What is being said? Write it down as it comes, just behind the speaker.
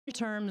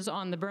terms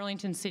on the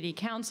Burlington City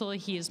Council.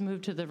 He has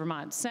moved to the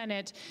Vermont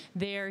Senate.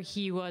 There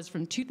he was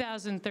from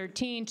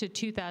 2013 to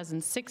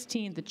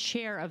 2016 the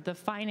chair of the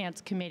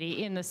Finance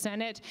Committee in the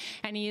Senate,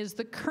 and he is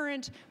the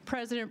current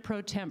President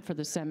pro tem for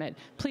the Senate.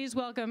 Please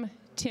welcome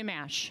Tim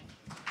Ashe.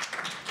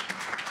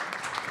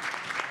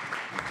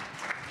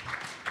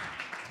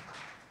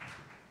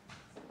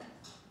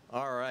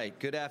 All right,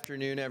 good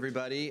afternoon,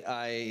 everybody.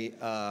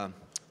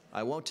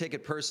 I won't take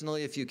it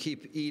personally if you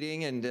keep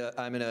eating, and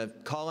I'm going to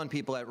call on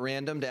people at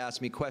random to ask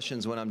me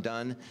questions when I'm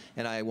done,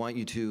 and I want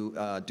you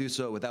to do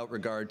so without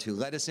regard to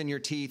lettuce in your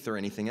teeth or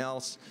anything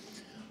else.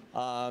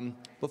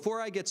 Before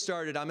I get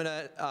started, I'm going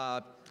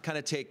to kind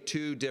of take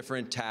two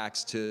different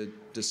tacks to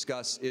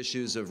discuss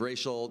issues of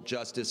racial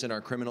justice in our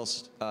criminal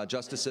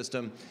justice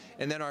system,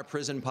 and then our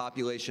prison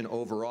population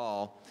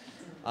overall.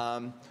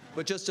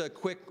 But just a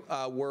quick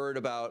word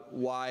about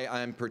why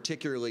I'm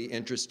particularly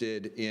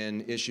interested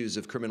in issues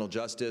of criminal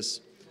justice,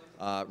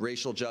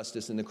 racial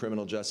justice in the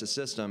criminal justice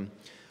system.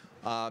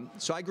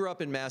 So I grew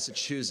up in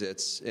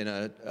Massachusetts,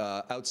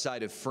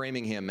 outside of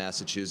Framingham,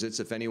 Massachusetts,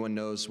 if anyone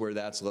knows where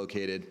that's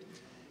located.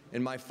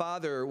 And my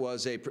father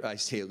was I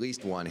see at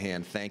least one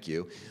hand, thank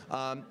you.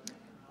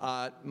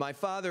 My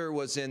father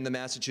was in the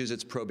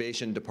Massachusetts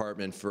Probation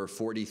Department for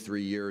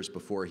 43 years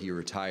before he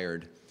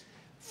retired.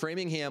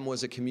 Framingham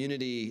was a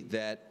community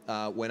that,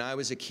 when I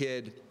was a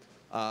kid,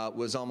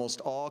 was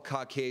almost all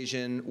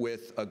Caucasian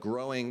with a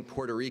growing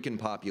Puerto Rican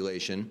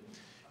population.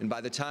 And by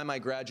the time I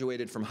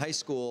graduated from high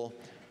school,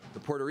 the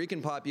Puerto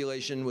Rican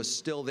population was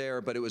still there,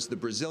 but it was the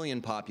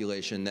Brazilian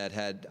population that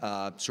had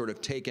sort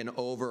of taken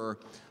over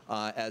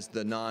as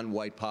the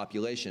non-white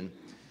population.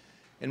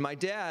 And my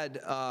dad,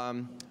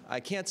 I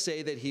can't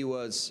say that he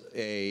was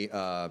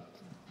a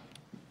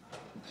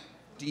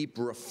deep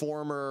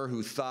reformer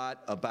who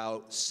thought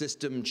about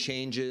system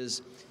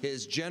changes.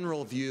 His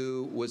general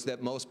view was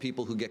that most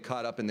people who get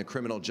caught up in the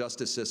criminal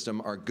justice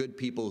system are good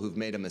people who've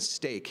made a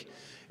mistake,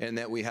 and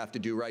that we have to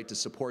do right to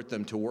support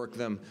them, to work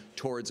them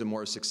towards a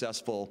more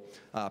successful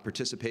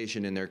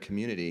participation in their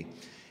community.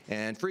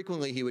 And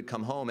frequently he would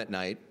come home at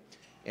night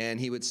and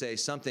he would say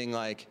something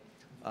like,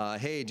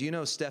 hey, do you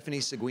know Stephanie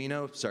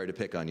Seguino? Sorry to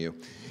pick on you.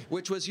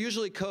 Which was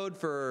usually code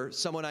for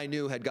someone I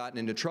knew had gotten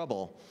into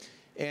trouble.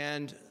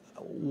 And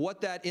what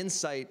that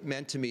insight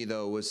meant to me,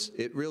 though, was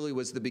it really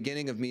was the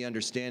beginning of me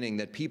understanding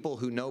that people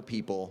who know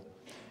people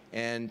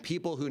and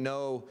people who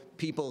know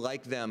people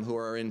like them who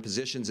are in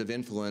positions of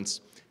influence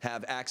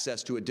have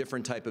access to a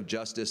different type of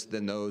justice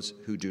than those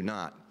who do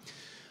not.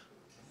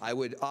 I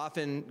would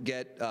often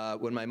get,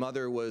 when my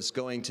mother was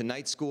going to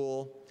night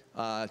school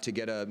to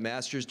get a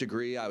master's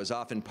degree, I was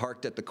often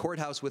parked at the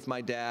courthouse with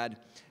my dad,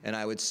 and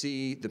I would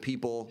see the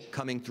people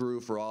coming through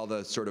for all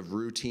the sort of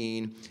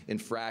routine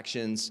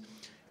infractions.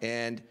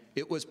 And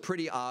it was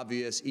pretty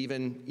obvious,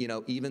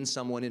 even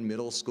someone in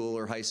middle school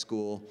or high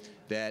school,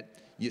 that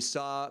you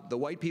saw the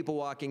white people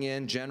walking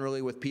in,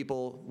 generally with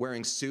people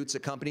wearing suits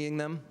accompanying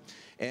them,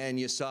 and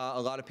you saw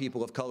a lot of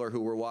people of color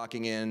who were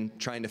walking in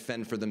trying to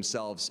fend for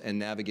themselves and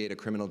navigate a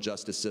criminal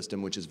justice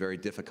system, which is very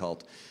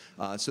difficult.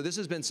 So this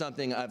has been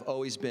something I've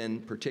always been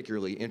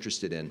particularly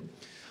interested in.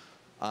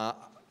 I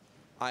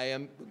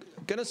am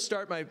going to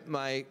start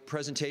my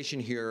presentation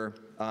here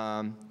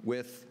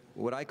with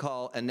what I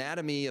call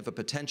anatomy of a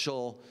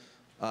potential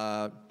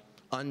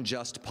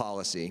unjust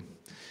policy.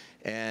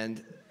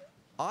 And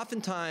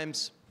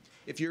oftentimes,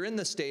 if you're in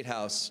the State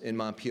House in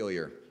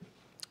Montpelier,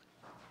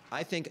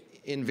 I think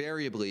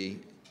invariably,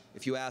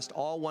 if you asked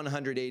all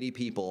 180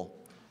 people,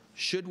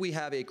 should we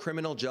have a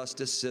criminal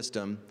justice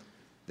system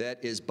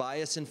that is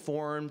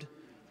bias-informed,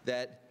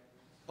 that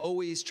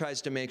always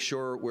tries to make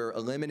sure we're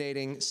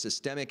eliminating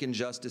systemic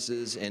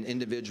injustices and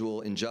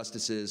individual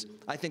injustices,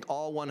 I think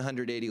all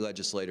 180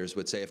 legislators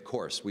would say, of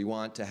course, we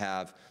want to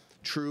have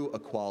true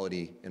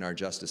equality in our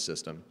justice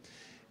system.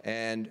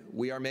 And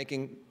we are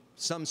making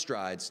some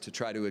strides to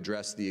try to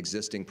address the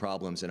existing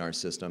problems in our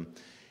system.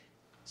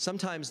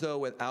 Sometimes, though,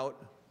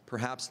 without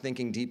perhaps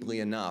thinking deeply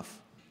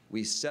enough,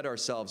 we set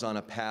ourselves on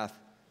a path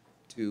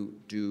to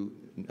do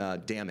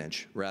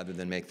damage rather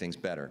than make things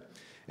better.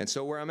 And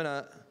so where I'm going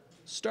to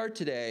start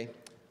today,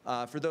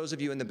 for those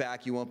of you in the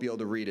back, you won't be able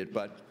to read it,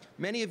 but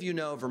many of you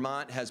know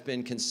Vermont has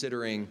been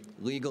considering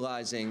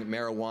legalizing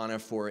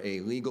marijuana for a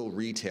legal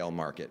retail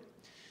market.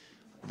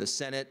 The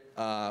Senate,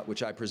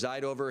 which I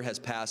preside over, has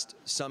passed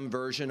some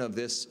version of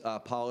this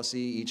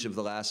policy each of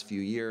the last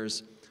few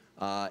years,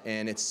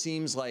 and it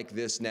seems like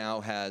this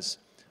now has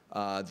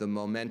the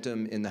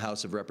momentum in the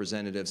House of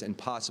Representatives and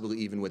possibly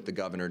even with the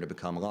governor to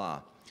become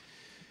law.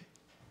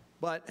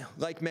 But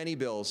like many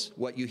bills,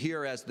 what you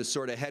hear as the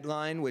sort of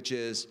headline, which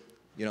is,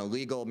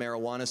 legal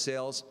marijuana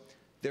sales,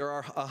 there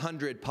are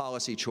 100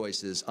 policy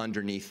choices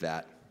underneath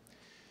that.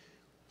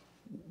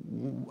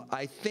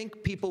 I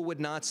think people would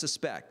not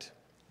suspect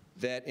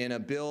that in a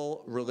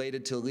bill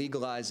related to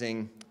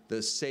legalizing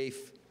the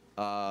safe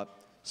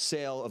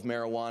sale of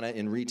marijuana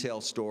in retail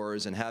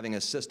stores and having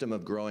a system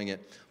of growing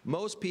it,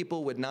 most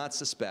people would not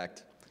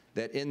suspect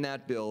that in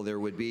that bill there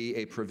would be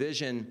a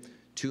provision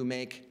to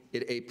make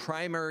it a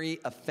primary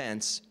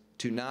offense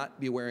to not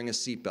be wearing a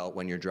seatbelt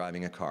when you're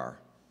driving a car.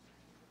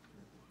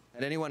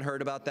 Had anyone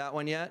heard about that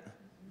one yet?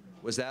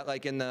 Was that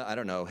like in the, I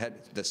don't know,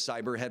 the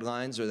cyber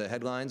headlines or the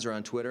headlines or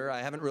on Twitter?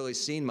 I haven't really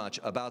seen much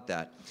about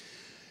that.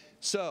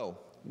 So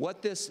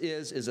what this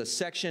is a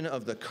section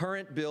of the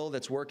current bill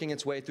that's working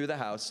its way through the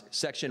House,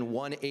 Section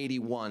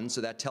 181,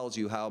 so that tells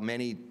you how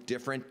many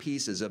different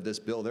pieces of this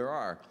bill there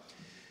are.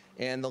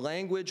 And the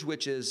language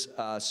which is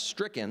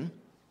stricken,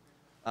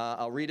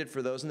 I'll read it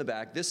for those in the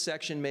back. This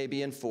section may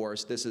be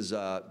enforced. This is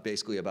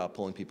basically about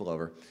pulling people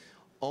over.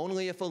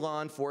 Only if a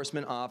law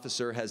enforcement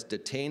officer has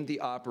detained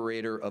the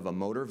operator of a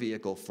motor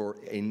vehicle for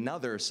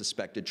another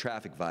suspected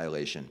traffic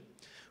violation,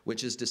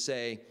 which is to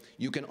say,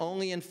 you can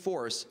only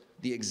enforce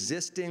the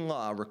existing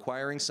law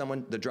requiring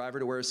the driver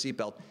to wear a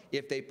seatbelt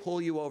if they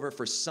pull you over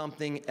for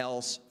something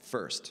else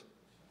first.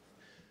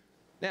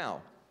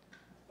 Now,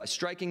 by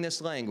striking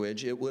this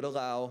language, it would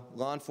allow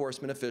law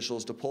enforcement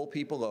officials to pull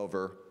people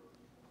over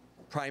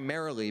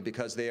primarily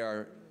because they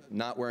are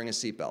not wearing a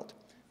seatbelt.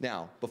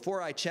 Now,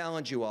 before I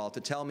challenge you all to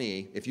tell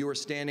me, if you were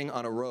standing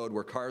on a road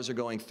where cars are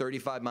going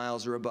 35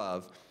 miles or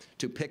above,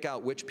 to pick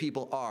out which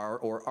people are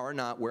or are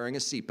not wearing a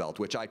seatbelt,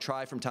 which I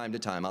try from time to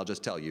time, I'll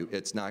just tell you,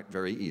 it's not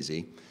very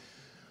easy.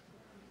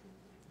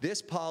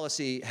 This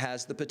policy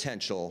has the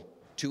potential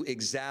to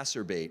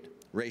exacerbate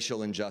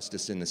racial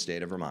injustice in the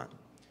state of Vermont.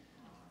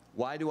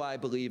 Why do I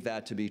believe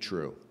that to be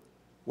true?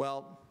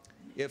 Well,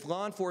 if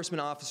law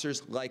enforcement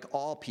officers, like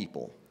all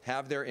people,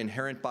 have their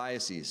inherent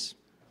biases,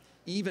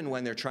 even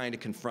when they're trying to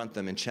confront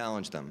them and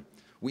challenge them,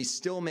 we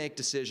still make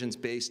decisions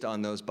based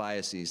on those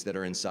biases that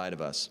are inside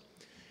of us.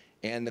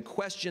 And the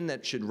question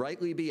that should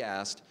rightly be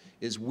asked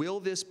is, will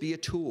this be a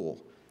tool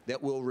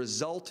that will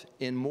result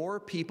in more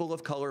people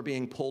of color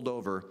being pulled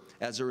over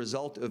as a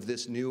result of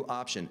this new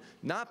option?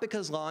 Not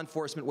because law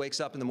enforcement wakes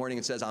up in the morning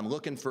and says, I'm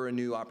looking for a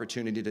new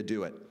opportunity to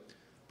do it,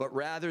 but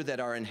rather that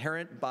our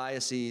inherent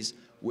biases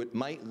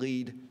might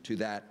lead to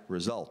that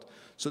result.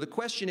 So the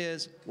question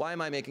is, why am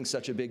I making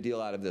such a big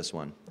deal out of this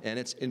one? And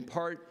it's in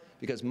part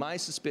because my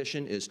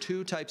suspicion is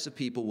two types of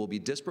people will be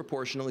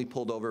disproportionately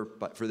pulled over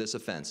for this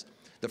offense.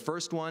 The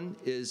first one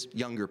is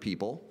younger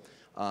people.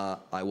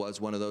 I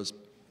was one of those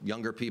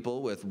younger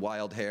people with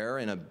wild hair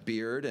and a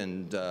beard,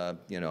 and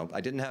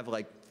I didn't have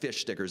like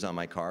fish stickers on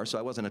my car, so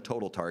I wasn't a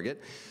total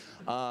target.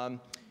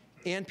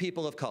 And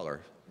people of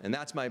color, and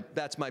that's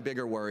my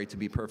bigger worry, to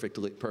be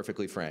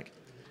perfectly frank.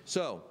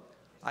 So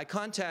I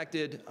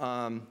contacted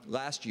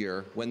last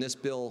year, when this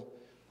bill,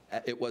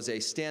 it was a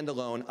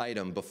standalone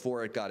item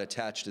before it got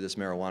attached to this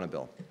marijuana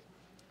bill.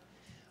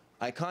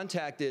 I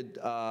contacted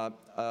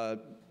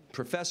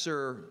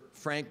Professor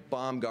Frank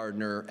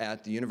Baumgardner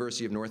at the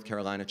University of North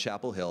Carolina,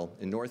 Chapel Hill.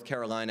 And North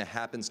Carolina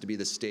happens to be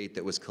the state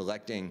that was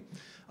collecting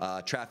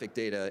traffic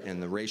data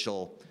and the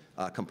racial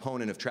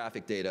component of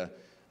traffic data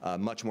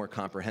much more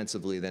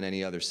comprehensively than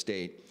any other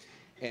state.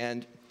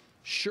 And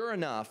sure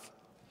enough,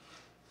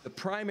 the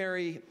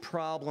primary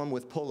problem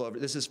with pullover,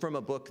 this is from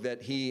a book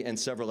that he and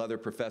several other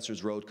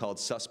professors wrote called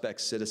Suspect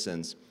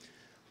Citizens.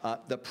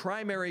 The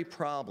primary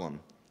problem,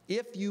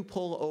 if you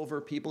pull over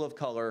people of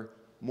color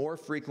more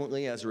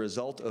frequently as a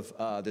result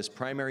of this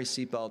primary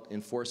seatbelt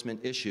enforcement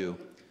issue,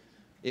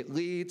 it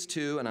leads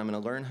to, and I'm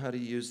going to learn how to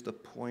use the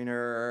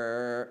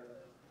pointer,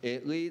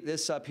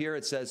 this up here,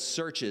 it says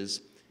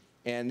searches,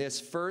 and this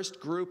first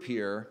group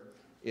here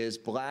is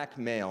black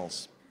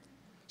males.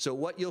 So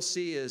what you'll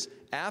see is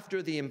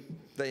after the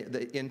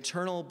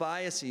internal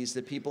biases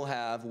that people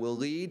have will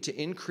lead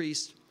to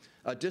increased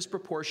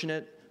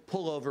disproportionate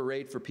pullover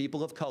rate for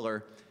people of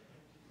color,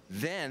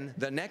 then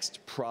the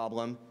next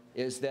problem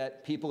is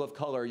that people of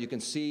color, you can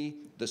see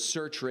the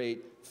search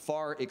rate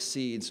far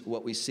exceeds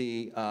what we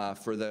see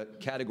for the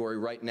category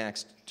right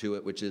next to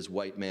it, which is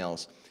white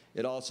males.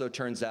 It also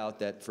turns out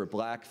that for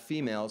black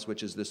females,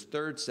 which is this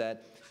third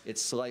set,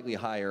 it's slightly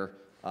higher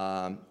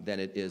than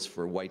it is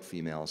for white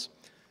females.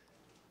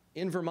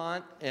 In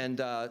Vermont, and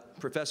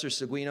Professor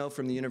Seguino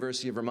from the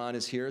University of Vermont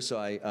is here, so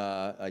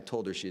I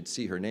told her she'd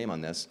see her name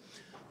on this.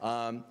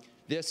 And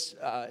this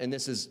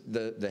is,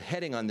 the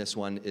heading on this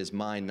one is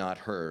mine, not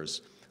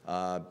hers,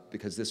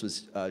 because this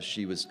was,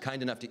 she was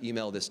kind enough to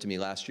email this to me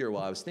last year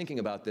while I was thinking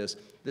about this.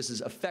 This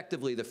is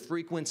effectively the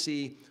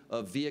frequency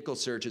of vehicle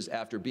searches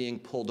after being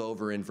pulled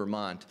over in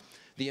Vermont.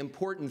 The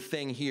important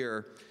thing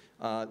here,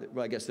 well,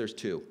 I guess there's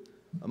two.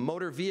 A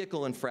motor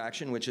vehicle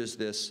infraction, which is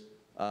this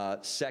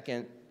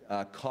second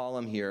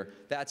column here,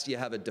 that's you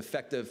have a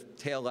defective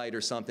taillight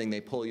or something,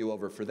 they pull you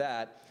over for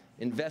that.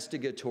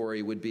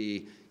 Investigatory would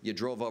be you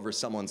drove over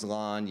someone's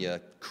lawn, you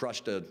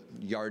crushed a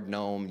yard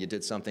gnome, you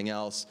did something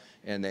else,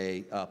 and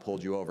they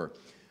pulled you over.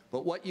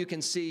 But what you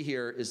can see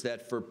here is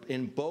that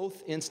in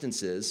both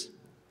instances,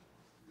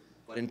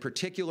 but in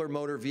particular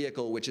motor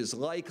vehicle, which is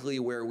likely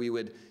where we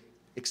would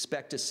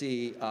expect to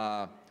see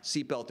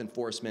seatbelt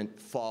enforcement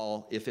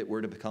fall if it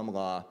were to become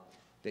law,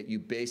 that you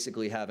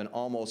basically have an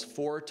almost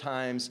four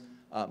times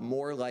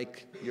more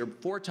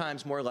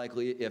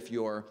likely if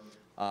you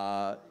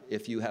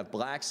have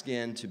black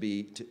skin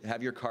to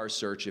have your car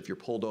searched if you're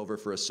pulled over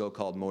for a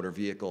so-called motor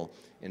vehicle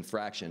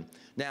infraction.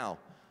 Now,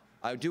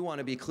 I do want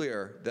to be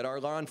clear that our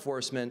law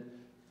enforcement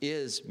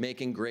is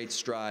making great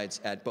strides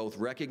at both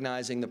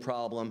recognizing the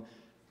problem,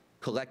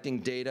 collecting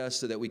data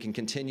so that we can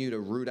continue to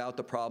root out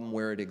the problem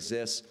where it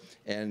exists,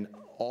 and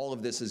all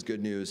of this is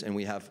good news, and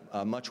we have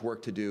much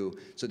work to do.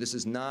 So this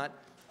is not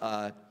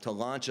to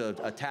launch an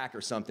attack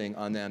or something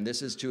on them.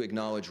 This is to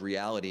acknowledge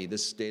reality.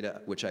 This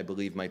data, which I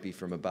believe might be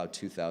from about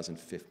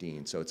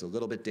 2015, so it's a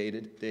little bit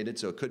dated,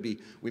 so it could be,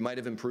 we might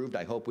have improved,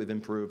 I hope we've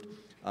improved,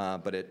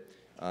 but it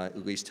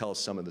at least tells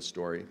some of the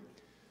story.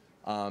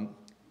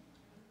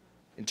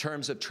 In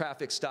terms of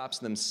traffic stops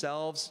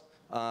themselves,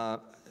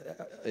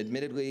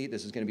 admittedly,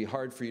 this is going to be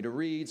hard for you to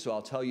read, so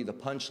I'll tell you the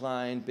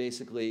punchline.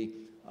 Basically,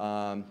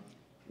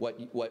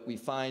 what we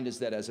find is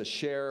that as a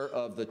share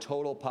of the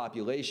total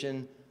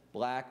population,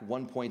 black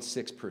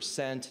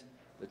 1.6%,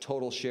 the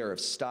total share of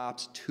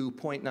stops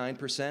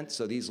 2.9%.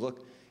 So these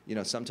look, you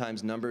know,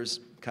 sometimes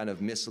numbers kind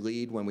of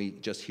mislead when we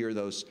just hear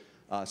those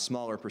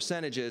smaller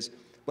percentages,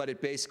 but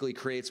it basically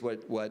creates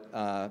what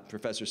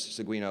Professor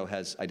Seguino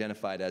has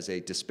identified as a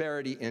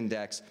disparity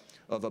index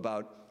of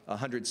about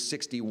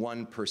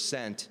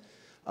 161%,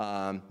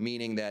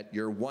 meaning that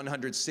you're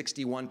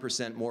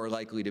 161% more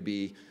likely to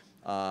be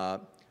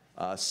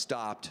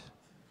stopped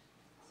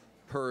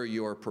per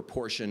your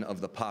proportion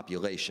of the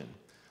population.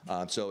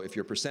 So if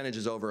your percentage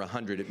is over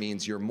 100, it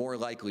means you're more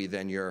likely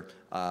than your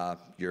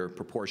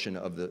proportion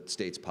of the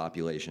state's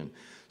population.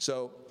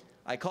 So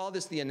I call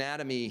this the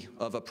anatomy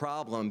of a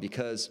problem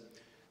because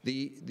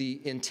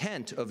the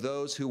intent of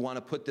those who want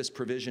to put this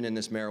provision in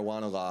this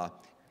marijuana law,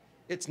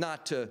 it's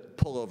not to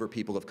pull over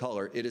people of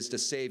color, it is to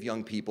save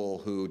young people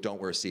who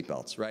don't wear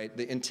seatbelts, right?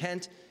 The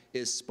intent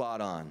is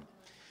spot on.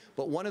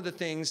 But one of the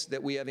things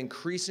that we have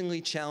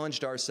increasingly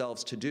challenged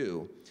ourselves to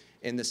do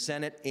in the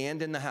Senate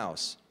and in the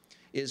House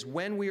is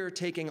when we are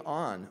taking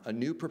on a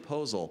new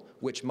proposal,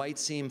 which might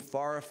seem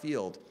far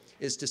afield,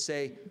 is to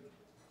say,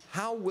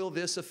 how will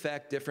this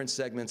affect different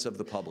segments of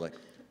the public?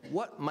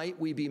 What might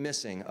we be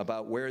missing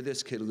about where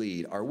this could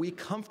lead? Are we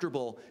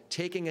comfortable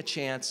taking a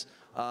chance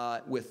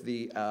with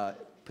the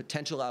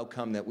potential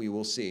outcome that we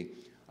will see?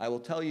 I will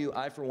tell you,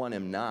 I for one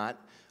am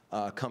not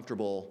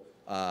comfortable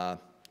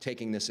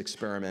taking this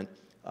experiment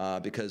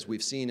because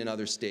we've seen in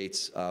other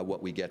states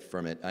what we get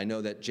from it. I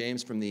know that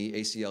James from the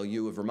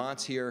ACLU of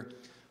Vermont's here.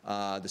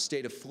 The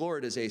state of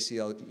Florida's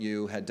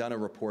ACLU had done a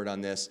report on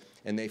this,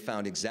 and they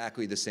found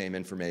exactly the same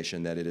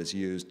information, that it is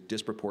used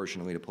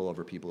disproportionately to pull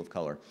over people of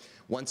color.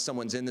 Once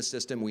someone's in the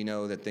system, we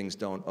know that things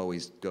don't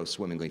always go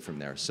swimmingly from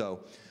there.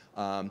 So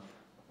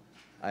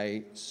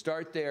I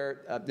start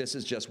there. This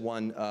is just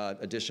one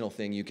additional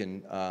thing. You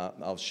can,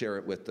 I'll share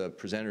it with the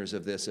presenters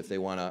of this if they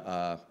want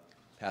to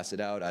pass it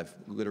out. I've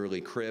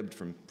literally cribbed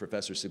from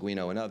Professor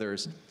Seguino and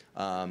others.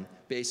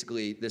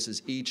 Basically, this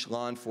is each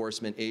law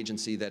enforcement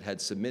agency that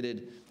had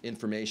submitted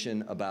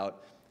information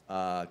about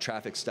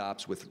traffic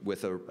stops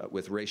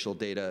with racial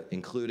data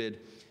included.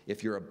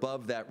 If you're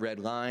above that red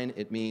line,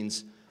 it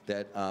means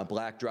that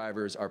black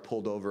drivers are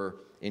pulled over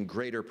in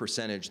greater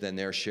percentage than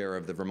their share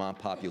of the Vermont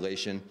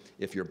population.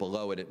 If you're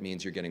below it, it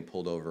means you're getting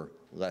pulled over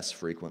less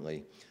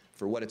frequently.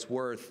 For what it's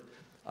worth,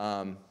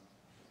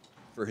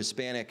 for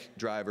Hispanic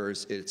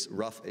drivers,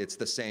 it's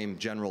the same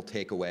general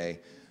takeaway.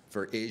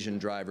 For Asian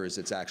drivers,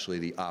 it's actually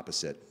the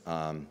opposite.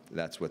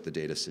 That's what the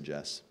data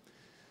suggests.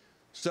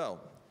 So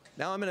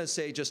now I'm going to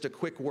say just a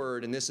quick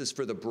word, and this is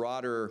for the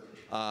broader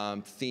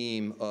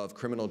theme of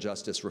criminal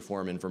justice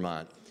reform in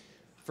Vermont.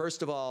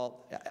 First of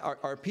all,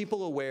 are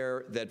people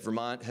aware that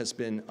Vermont has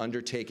been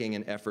undertaking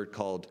an effort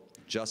called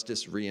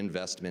Justice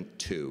Reinvestment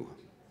 2?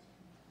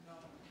 No.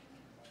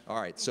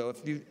 All right, so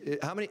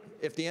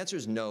if the answer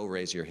is no,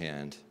 raise your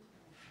hand.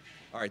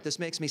 All right, this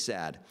makes me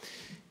sad.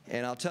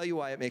 And I'll tell you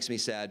why it makes me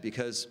sad,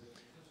 because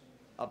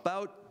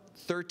about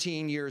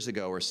 13 years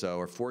ago or so,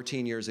 or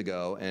 14 years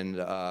ago, and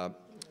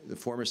the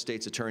former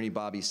state's attorney,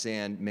 Bobby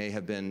Sand, may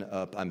have been,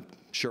 I'm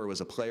sure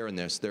was a player in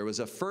this, there was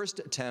a first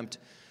attempt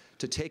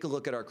to take a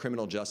look at our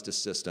criminal justice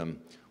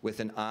system with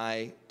an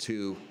eye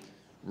to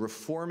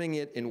reforming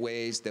it in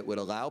ways that would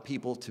allow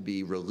people to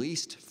be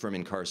released from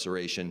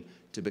incarceration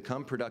to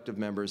become productive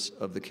members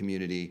of the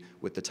community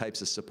with the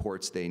types of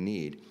supports they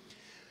need.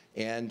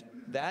 And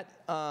that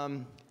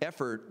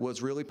effort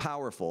was really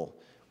powerful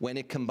when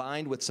it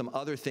combined with some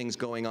other things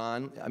going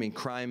on. I mean,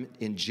 crime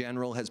in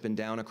general has been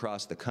down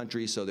across the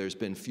country, so there's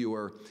been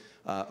fewer,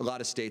 a lot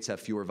of states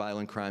have fewer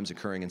violent crimes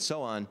occurring and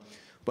so on.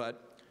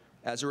 But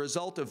as a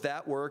result of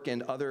that work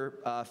and other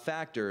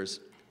factors,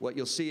 what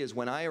you'll see is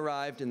when I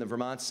arrived in the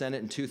Vermont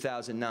Senate in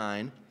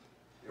 2009,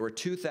 there were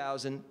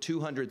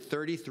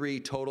 2,233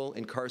 total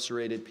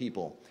incarcerated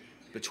people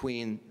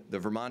between the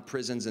Vermont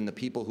prisons and the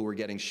people who were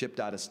getting shipped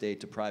out of state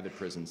to private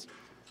prisons.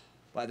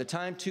 By the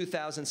time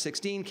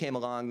 2016 came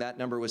along, that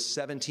number was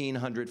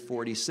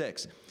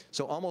 1,746.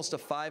 So almost a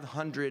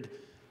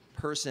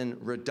 500-person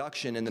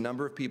reduction in the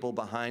number of people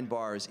behind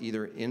bars,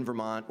 either in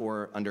Vermont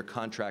or under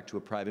contract to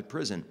a private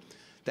prison.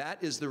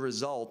 That is the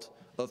result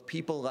of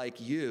people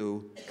like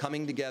you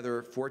coming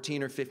together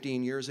 14 or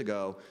 15 years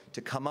ago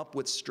to come up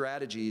with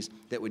strategies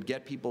that would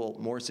get people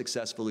more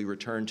successfully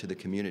returned to the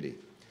community.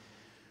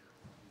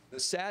 The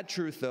sad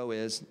truth, though,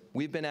 is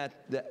we've been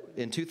at,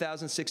 in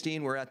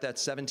 2016, we're at that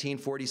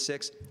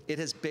 1746. It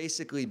has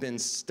basically been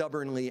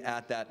stubbornly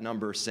at that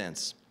number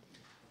since.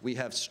 We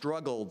have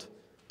struggled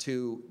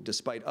to,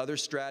 despite other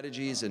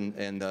strategies and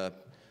the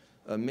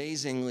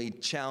amazingly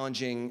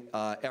challenging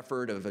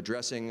effort of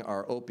addressing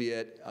our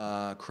opiate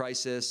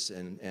crisis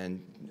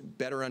and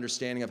better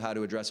understanding of how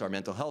to address our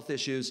mental health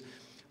issues,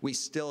 we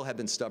still have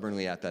been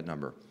stubbornly at that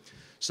number.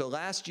 So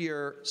last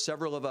year,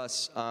 several of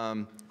us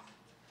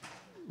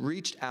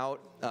reached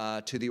out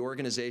to the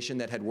organization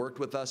that had worked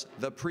with us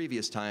the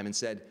previous time and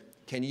said,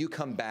 can you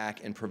come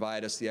back and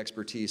provide us the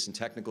expertise and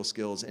technical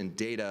skills and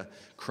data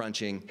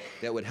crunching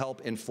that would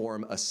help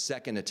inform a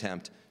second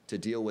attempt to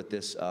deal with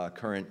this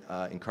current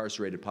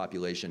incarcerated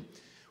population?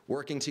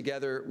 Working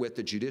together with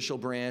the judicial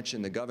branch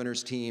and the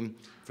governor's team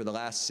for the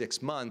last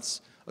 6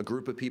 months, a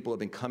group of people have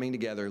been coming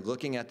together,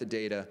 looking at the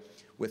data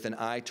with an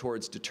eye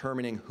towards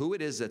determining who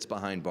it is that's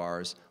behind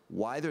bars,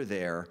 why they're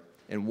there,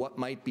 and what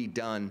might be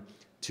done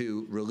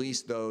to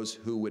release those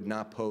who would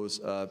not pose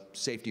a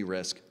safety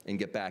risk and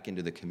get back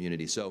into the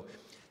community. So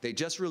they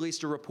just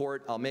released a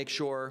report. I'll make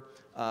sure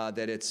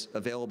that it's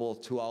available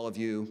to all of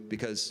you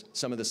because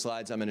some of the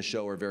slides I'm going to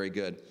show are very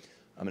good.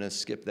 I'm going to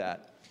skip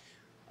that.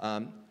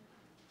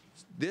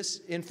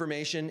 This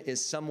information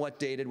is somewhat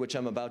dated, which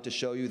I'm about to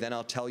show you. Then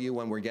I'll tell you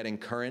when we're getting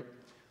current.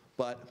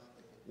 But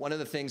one of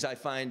the things I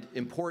find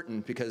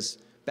important, because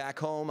back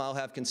home I'll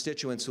have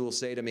constituents who will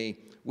say to me,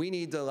 we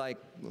need to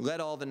let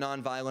all the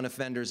nonviolent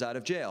offenders out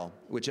of jail,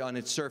 which on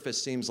its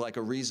surface seems like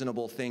a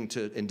reasonable thing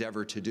to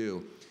endeavor to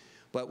do.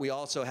 But we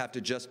also have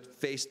to just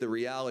face the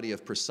reality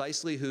of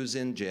precisely who's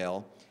in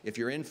jail. If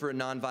you're in for a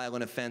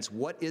nonviolent offense,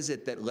 what is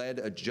it that led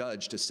a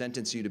judge to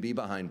sentence you to be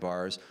behind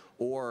bars?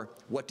 Or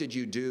what did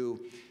you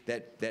do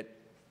that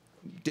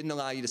didn't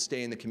allow you to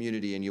stay in the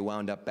community and you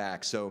wound up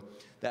back? So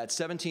that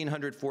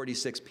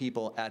 1,746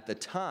 people at the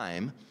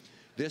time,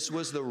 this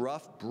was the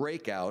rough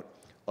breakout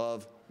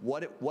of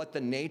what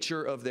the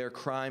nature of their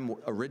crime,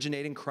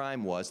 originating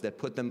crime was that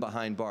put them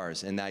behind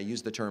bars. And I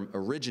use the term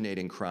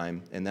originating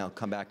crime, and I'll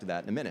come back to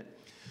that in a minute.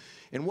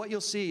 And what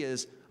you'll see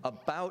is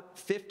about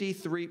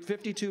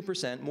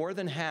 52%, more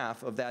than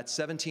half of that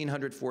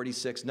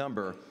 1,746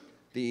 number,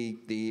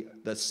 the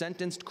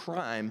sentenced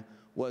crime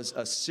was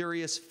a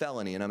serious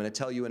felony. And I'm going to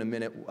tell you in a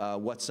minute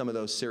what some of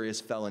those serious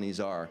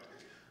felonies are.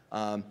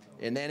 And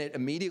then it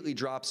immediately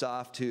drops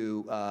off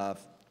to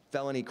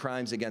felony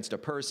crimes against a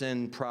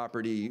person,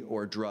 property,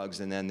 or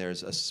drugs, and then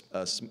there's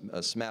a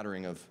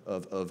smattering of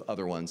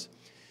other ones.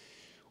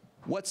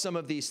 What some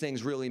of these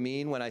things really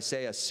mean when I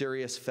say a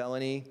serious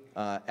felony,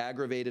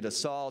 aggravated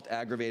assault,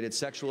 aggravated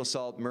sexual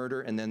assault,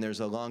 murder, and then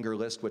there's a longer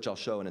list, which I'll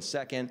show in a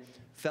second.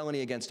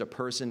 Felony against a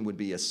person would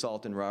be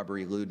assault and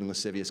robbery, lewd and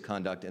lascivious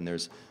conduct, and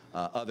there's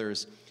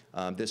others.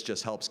 This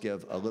just helps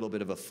give a little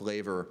bit of a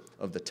flavor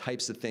of the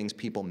types of things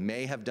people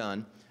may have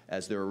done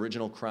as their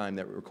original crime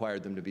that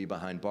required them to be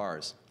behind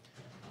bars.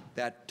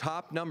 That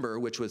top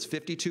number, which was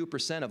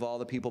 52% of all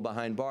the people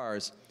behind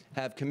bars,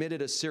 have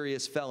committed a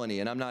serious felony,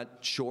 and I'm not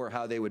sure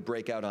how they would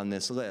break out on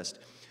this list,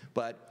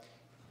 but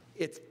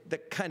it's the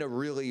kind of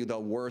really the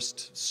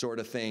worst sort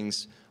of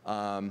things,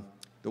 the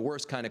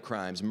worst kind of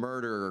crimes: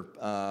 murder,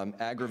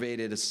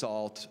 aggravated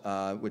assault,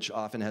 which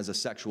often has a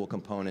sexual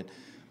component.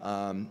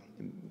 I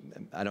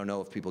don't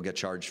know if people get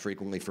charged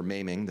frequently for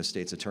maiming. The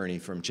state's attorney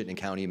from Chittenden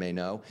County may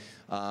know.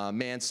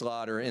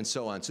 Manslaughter, and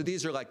so on. So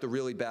these are like the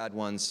really bad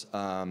ones.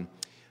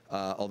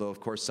 Although, of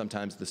course,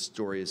 sometimes the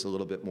story is a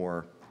little bit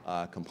more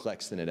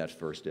complex than it at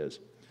first is.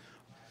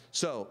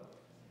 So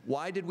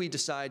why did we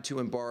decide to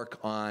embark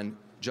on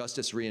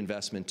Justice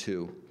Reinvestment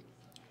 2?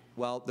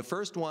 Well, the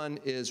first one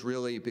is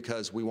really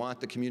because we want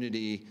the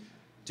community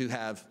to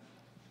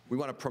we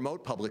want to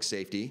promote public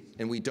safety,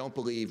 and we don't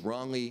believe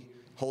wrongly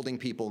holding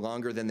people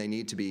longer than they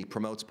need to be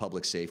promotes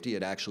public safety.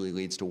 It actually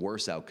leads to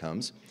worse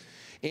outcomes.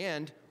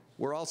 And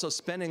we're also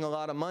spending a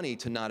lot of money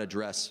to not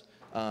address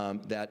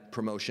that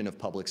promotion of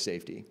public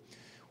safety.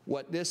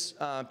 What this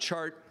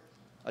chart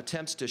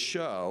attempts to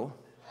show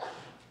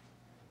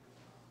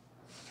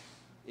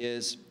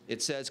is,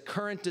 it says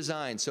current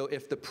design. So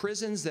if the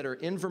prisons that are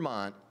in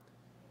Vermont,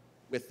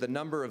 with the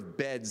number of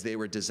beds they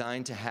were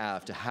designed to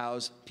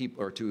house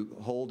people or to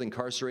hold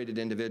incarcerated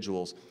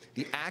individuals,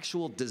 the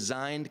actual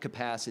designed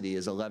capacity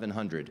is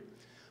 1,100.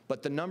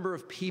 But the number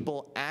of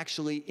people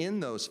actually in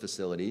those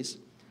facilities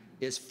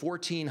is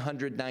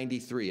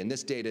 1,493, and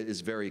this data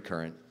is very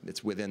current.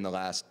 It's within the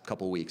last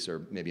couple weeks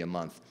or maybe a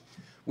month,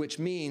 which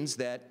means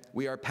that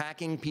we are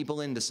packing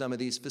people into some of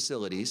these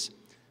facilities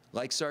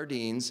like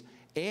sardines,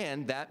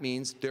 and that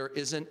means there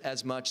isn't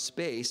as much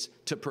space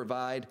to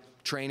provide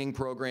training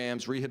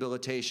programs,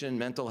 rehabilitation,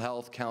 mental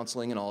health,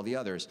 counseling, and all the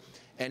others.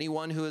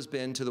 Anyone who has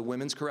been to the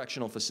Women's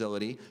Correctional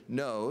Facility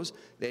knows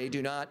they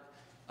do not,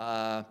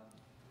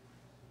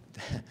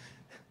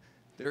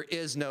 there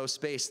is no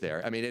space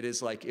there. I mean, it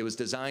is like, it was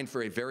designed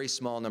for a very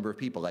small number of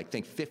people, like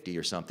think 50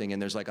 or something,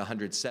 and there's like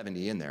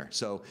 170 in there.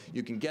 So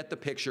you can get the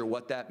picture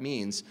what that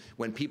means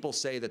when people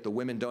say that the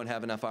women don't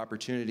have enough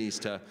opportunities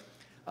to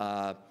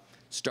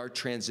start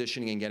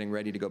transitioning and getting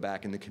ready to go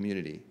back in the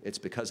community. It's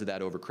because of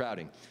that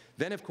overcrowding.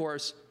 Then, of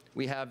course,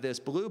 we have this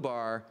blue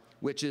bar,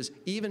 which is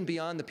even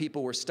beyond the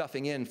people we're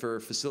stuffing in for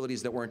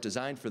facilities that weren't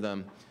designed for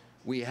them.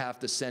 We have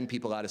to send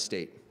people out of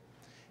state.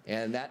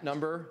 And that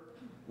number,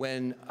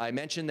 when I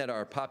mentioned that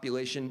our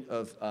population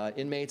of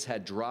inmates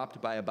had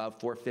dropped by about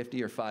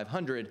 450 or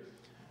 500,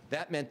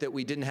 that meant that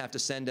we didn't have to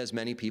send as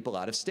many people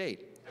out of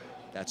state.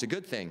 That's a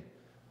good thing.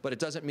 But it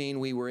doesn't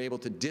mean we were able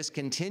to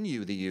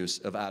discontinue the use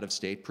of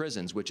out-of-state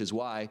prisons, which is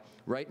why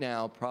right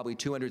now probably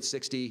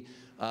 260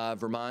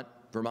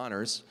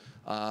 Vermonters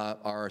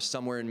are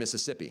somewhere in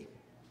Mississippi.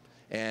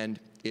 And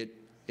it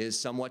is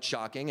somewhat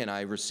shocking, and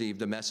I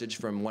received a message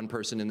from one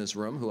person in this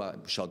room, who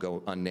shall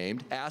go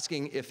unnamed,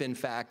 asking if in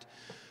fact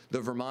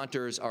the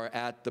Vermonters are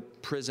at the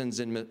prisons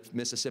in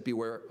Mississippi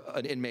where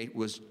an inmate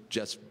was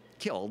just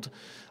killed,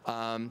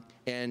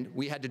 and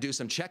we had to do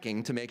some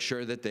checking to make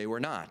sure that they were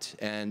not.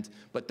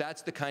 But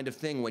that's the kind of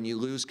thing when you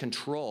lose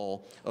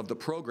control of the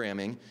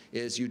programming,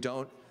 is you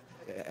don't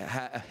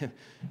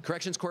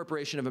Corrections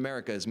Corporation of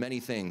America is many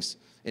things.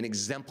 An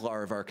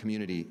exemplar of our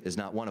community is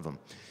not one of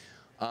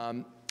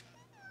them.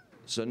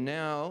 So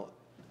now,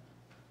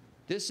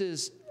 this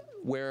is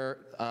where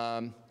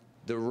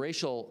the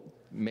racial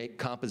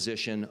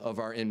composition of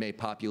our inmate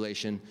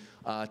population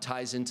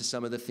ties into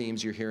some of the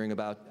themes you're hearing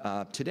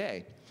about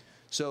today.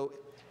 So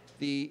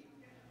the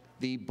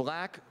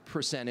black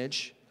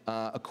percentage,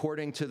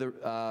 according to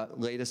the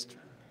latest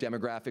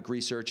demographic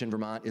research in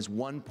Vermont, is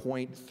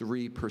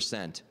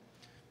 1.3%.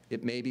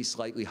 It may be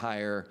slightly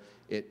higher.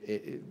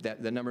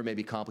 The number may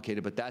be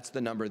complicated, but that's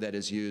the number that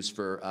is used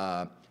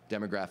for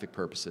demographic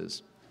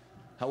purposes.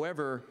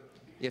 However,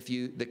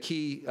 the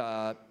key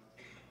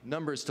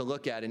numbers to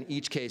look at in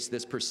each case,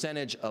 this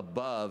percentage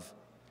above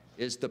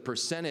is the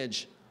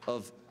percentage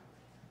of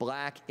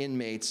black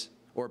inmates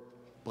or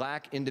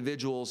black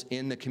individuals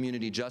in the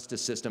community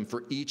justice system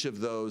for each of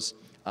those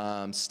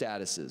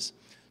statuses.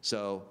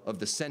 So of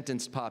the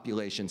sentenced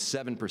population,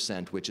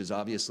 7%, which is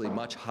obviously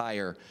much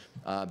higher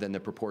than the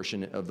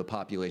proportion of the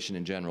population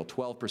in general.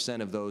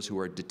 12% of those who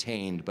are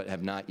detained but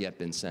have not yet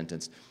been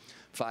sentenced.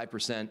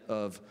 5%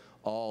 of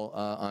all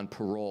on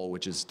parole,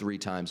 which is 3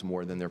 times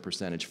more than their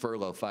percentage.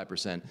 Furlough,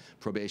 5%.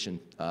 Probation,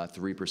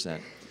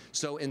 3%.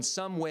 So in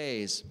some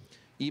ways,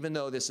 even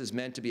though this is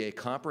meant to be a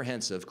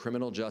comprehensive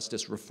criminal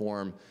justice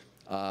reform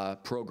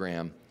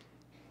program,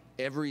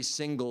 every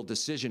single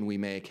decision we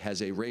make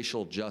has a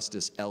racial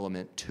justice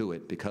element to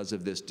it because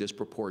of this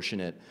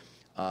disproportionate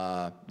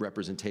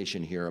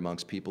representation here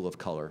amongst people of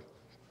color.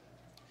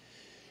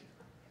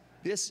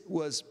 This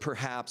was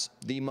perhaps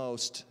the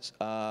most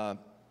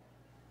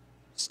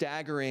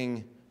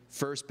staggering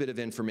first bit of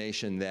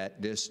information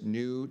that this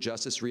new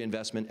justice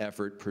reinvestment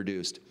effort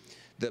produced.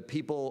 The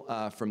people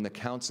from the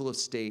Council of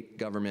State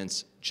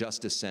Governments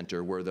Justice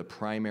Center were the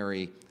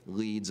primary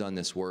leads on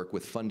this work,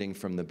 with funding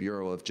from the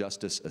Bureau of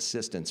Justice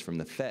Assistance from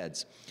the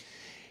feds.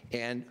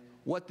 And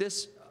what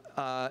this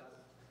kind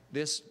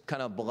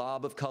of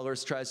blob of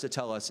colors tries to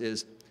tell us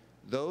is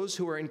those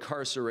who are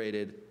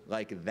incarcerated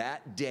like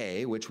that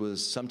day, which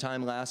was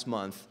sometime last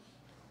month,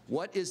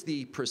 what is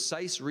the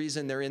precise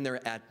reason they're in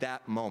there at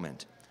that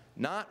moment?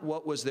 Not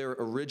what was their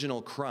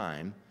original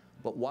crime,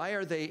 but why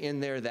are they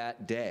in there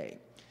that day?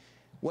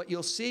 What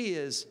you'll see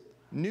is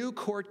new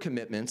court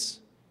commitments,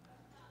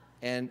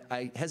 and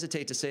I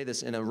hesitate to say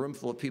this in a room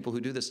full of people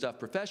who do this stuff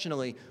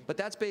professionally, but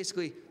that's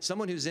basically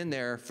someone who's in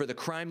there for the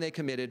crime they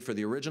committed for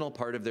the original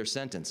part of their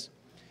sentence.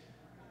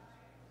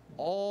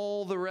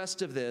 All the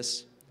rest of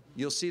this,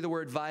 you'll see the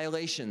word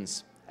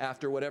violations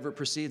after whatever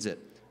precedes it.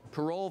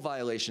 Parole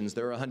violations,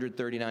 there are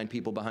 139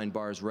 people behind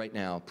bars right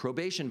now.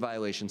 Probation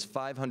violations,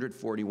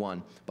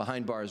 541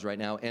 behind bars right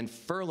now. And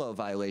furlough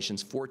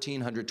violations,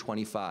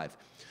 1,425.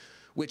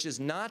 Which is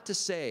not to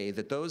say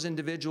that those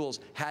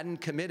individuals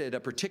hadn't committed a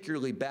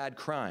particularly bad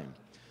crime.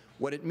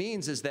 What it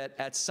means is that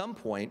at some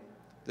point,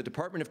 the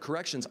Department of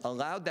Corrections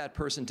allowed that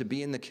person to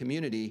be in the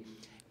community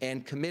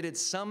and committed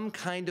some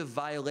kind of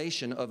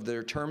violation of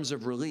their terms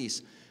of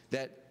release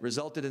that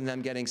resulted in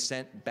them getting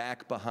sent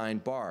back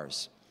behind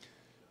bars.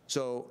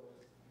 So,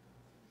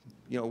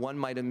 one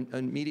might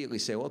immediately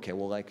say, well, okay,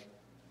 well, like,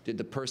 did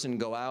the person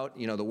go out,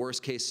 the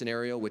worst case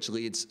scenario, which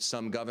leads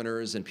some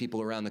governors and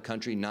people around the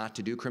country not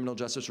to do criminal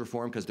justice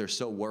reform because they're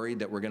so worried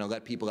that we're going to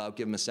let people out,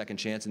 give them a second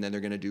chance, and then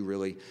they're going to do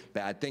really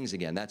bad things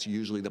again. That's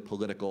usually the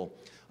political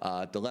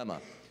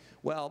dilemma.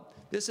 Well,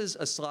 this is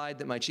a slide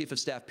that my Chief of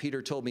Staff,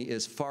 Peter, told me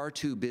is far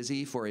too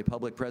busy for a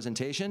public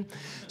presentation.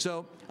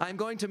 So I'm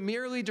going to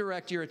merely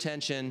direct your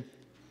attention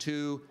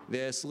to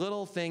this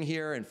little thing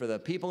here, and for the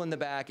people in the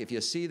back, if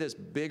you see this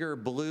bigger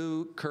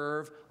blue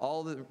curve,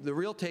 the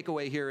real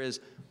takeaway here is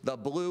the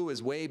blue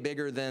is way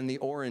bigger than the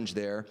orange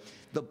there.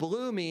 The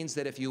blue means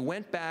that if you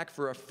went back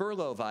for a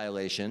furlough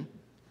violation,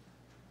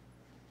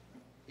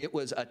 it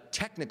was a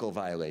technical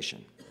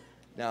violation.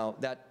 Now,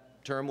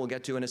 that term we'll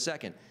get to in a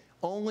second.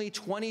 Only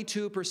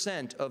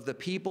 22% of the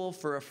people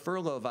for a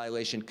furlough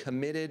violation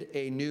committed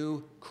a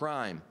new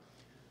crime.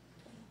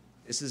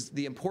 This is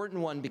the important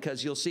one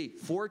because you'll see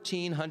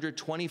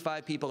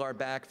 1,425 people are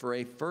back for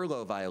a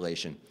furlough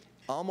violation.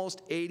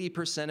 Almost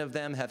 80% of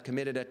them have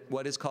committed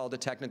what is called a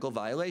technical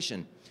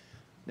violation.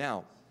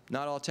 Now,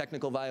 not all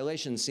technical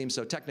violations seem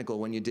so technical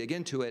when you dig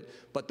into it,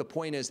 but the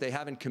point is they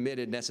haven't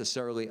committed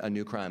necessarily a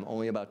new crime.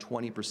 Only about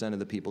 20% of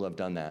the people have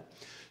done that.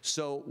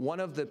 So one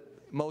of the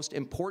most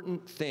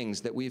important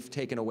things that we've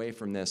taken away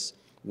from this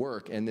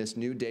work and this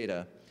new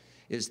data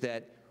is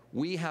that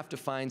we have to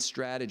find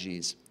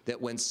strategies that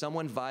when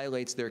someone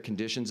violates their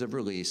conditions of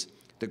release,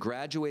 the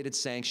graduated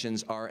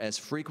sanctions are as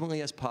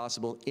frequently as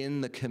possible in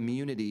the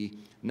community,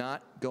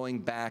 not going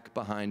back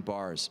behind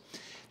bars.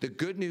 The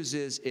good news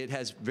is it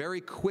has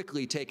very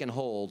quickly taken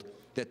hold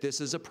that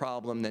this is a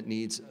problem that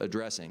needs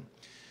addressing.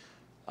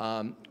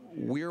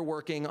 We're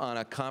working on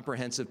a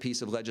comprehensive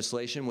piece of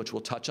legislation which will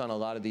touch on a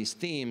lot of these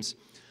themes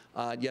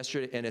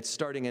yesterday, and it's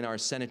starting in our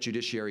Senate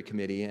Judiciary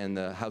Committee, and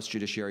the House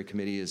Judiciary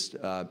Committee is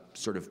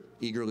sort of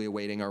eagerly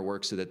awaiting our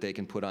work so that they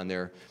can put on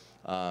their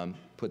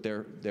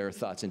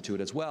thoughts into it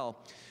as well.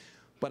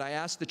 But I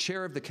asked the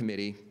chair of the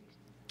committee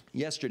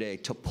yesterday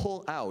to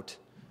pull out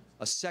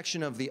a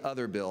section of the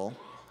other bill,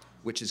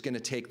 which is going to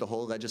take the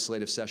whole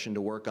legislative session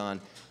to work on,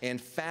 and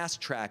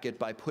fast track it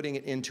by putting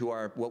it into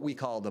our, what we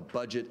call the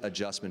budget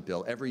adjustment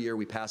bill. Every year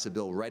we pass a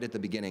bill right at the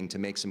beginning to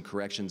make some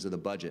corrections of the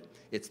budget.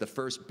 It's the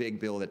first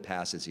big bill that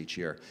passes each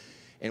year.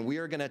 And we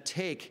are going to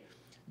take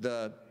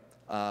the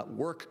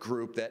work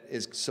group that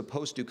is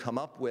supposed to come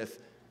up with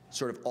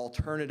sort of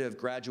alternative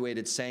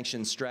graduated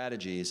sanction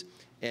strategies,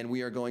 and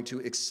we are going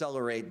to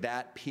accelerate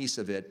that piece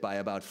of it by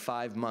about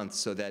 5 months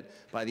so that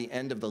by the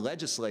end of the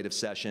legislative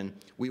session,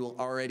 we will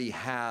already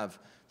have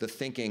the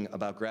thinking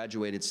about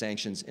graduated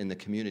sanctions in the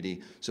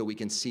community so we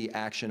can see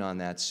action on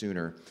that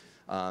sooner.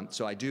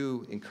 So I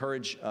do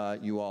encourage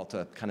you all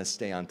to kind of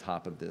stay on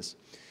top of this.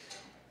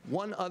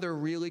 One other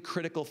really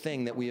critical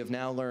thing that we have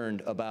now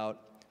learned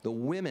about the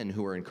women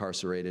who are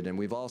incarcerated, and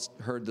we've all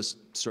heard this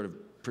sort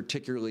of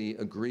particularly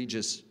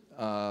egregious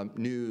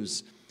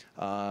news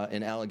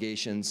and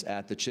allegations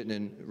at the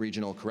Chittenden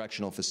Regional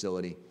Correctional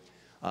Facility.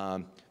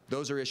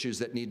 Those are issues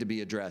that need to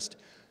be addressed.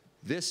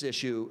 This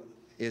issue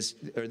is,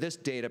 or this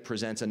data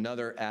presents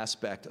another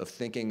aspect of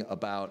thinking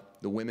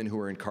about the women who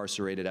are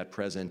incarcerated at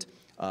present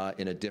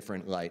in a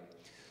different light.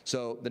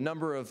 So the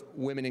number of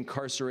women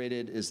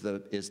incarcerated is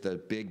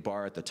the big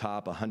bar at the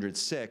top,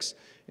 106,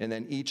 and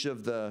then each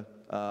of the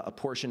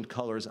apportioned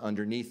colors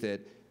underneath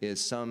it is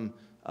some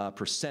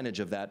percentage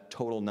of that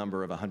total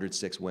number of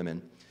 106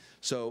 women.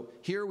 So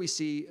here we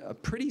see a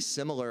pretty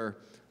similar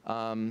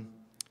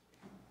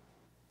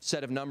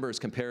set of numbers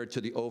compared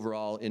to the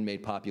overall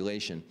inmate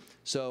population.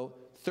 So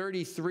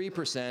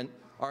 33%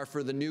 are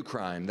for the new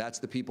crime. That's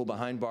the people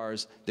behind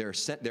bars. They're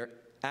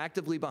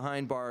actively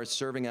behind bars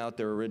serving out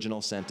their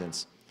original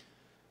sentence.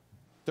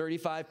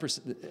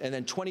 35%, and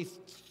then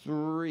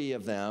 23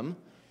 of them,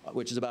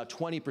 which is about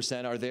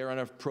 20%, are there on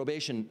a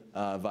probation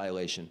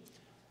violation.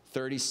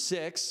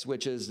 36,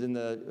 which is in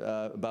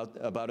the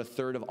about a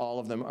third of all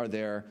of them, are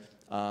there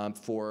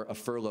for a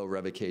furlough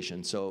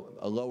revocation. So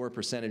a lower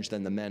percentage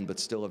than the men, but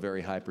still a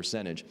very high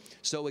percentage.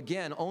 So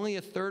again, only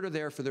a third are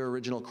there for their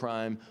original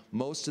crime.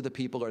 Most of the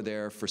people are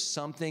there for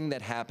something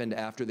that happened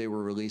after they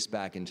were released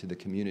back into the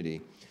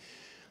community.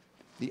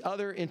 The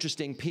other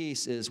interesting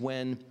piece is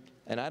when,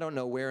 and I don't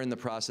know where in the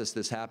process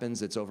this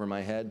happens, it's over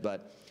my head,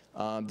 but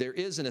there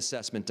is an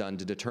assessment done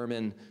to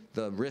determine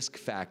the risk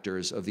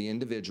factors of the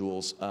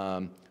individuals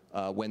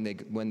when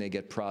they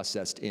get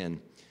processed in.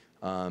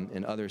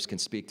 And others can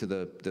speak to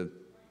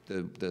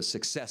the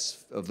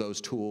success of those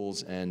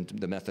tools and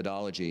the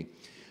methodology.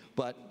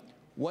 But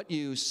what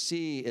you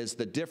see is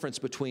the difference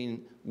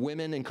between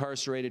women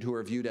incarcerated who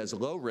are viewed as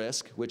low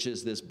risk, which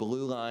is this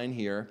blue line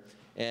here,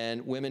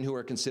 and women who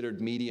are considered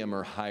medium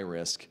or high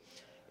risk.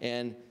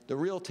 And the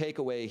real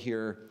takeaway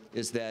here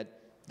is that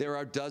there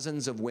are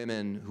dozens of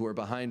women who are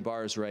behind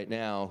bars right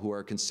now who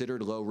are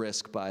considered low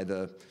risk by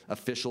the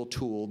official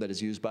tool that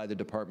is used by the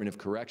Department of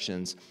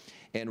Corrections.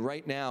 And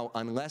right now,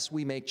 unless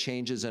we make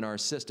changes in our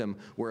system,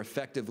 we're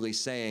effectively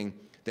saying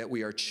that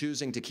we are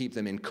choosing to keep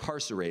them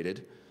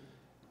incarcerated,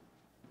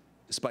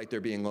 despite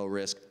their being low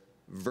risk,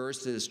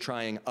 versus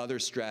trying other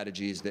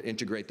strategies that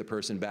integrate the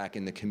person back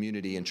in the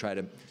community and try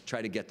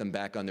to get them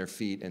back on their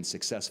feet and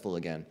successful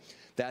again.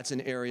 That's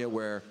an area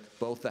where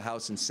both the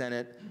House and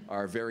Senate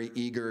are very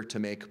eager to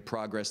make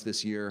progress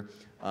this year.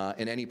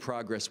 And any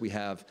progress we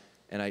have,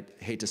 and I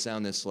hate to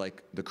sound this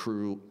like the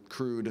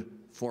crude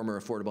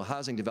former affordable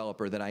housing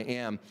developer that I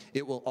am,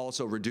 it will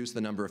also reduce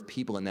the number of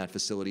people in that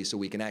facility so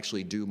we can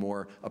actually do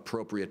more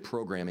appropriate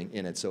programming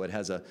in it. So it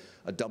has a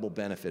double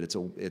benefit.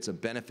 It's a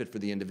benefit for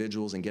the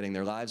individuals in getting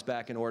their lives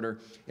back in order,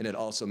 and it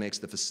also makes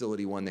the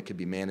facility one that could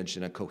be managed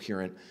in a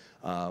coherent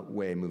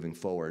way moving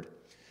forward.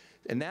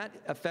 And that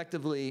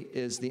effectively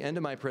is the end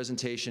of my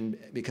presentation,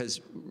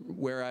 because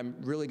where I'm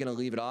really going to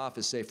leave it off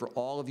is say for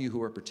all of you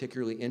who are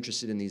particularly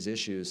interested in these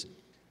issues,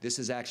 this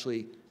is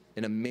actually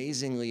an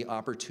amazingly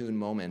opportune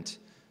moment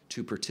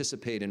to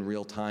participate in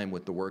real time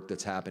with the work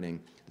that's happening.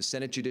 The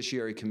Senate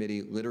Judiciary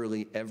Committee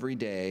literally every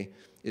day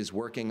is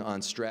working on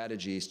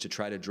strategies to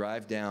try to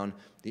drive down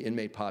the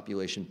inmate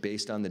population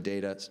based on the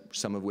data,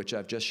 some of which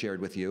I've just shared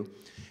with you.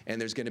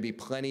 And there's going to be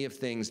plenty of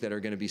things that are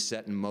going to be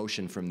set in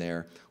motion from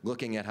there,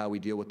 looking at how we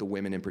deal with the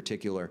women in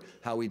particular,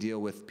 how we deal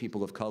with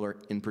people of color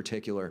in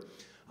particular,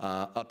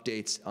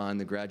 updates on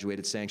the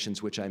graduated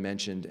sanctions, which I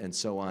mentioned, and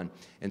so on.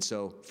 And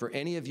so for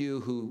any of you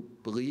who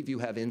believe you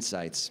have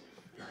insights,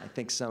 I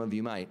think some of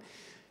you might,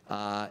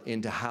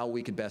 into how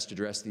we could best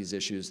address these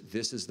issues,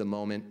 this is the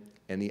moment.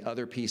 And the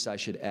other piece I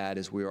should add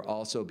is we are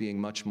also being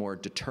much more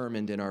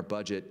determined in our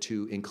budget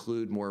to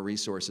include more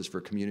resources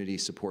for community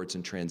supports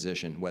and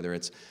transition, whether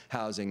it's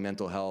housing,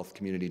 mental health,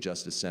 community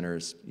justice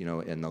centers,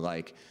 and the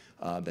like,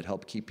 that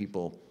help keep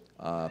people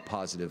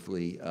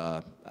positively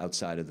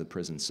outside of the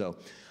prison. So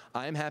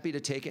I am happy to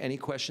take any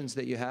questions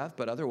that you have,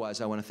 but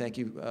otherwise I want to thank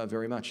you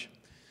very much.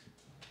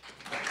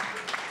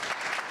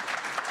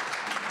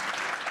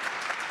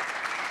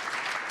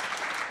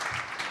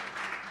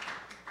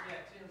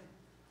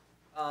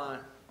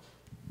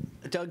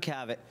 Doug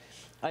Cavett.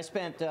 I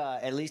spent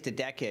at least a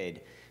decade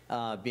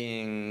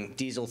being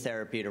diesel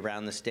therapied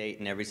around the state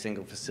in every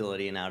single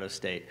facility and out of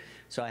state.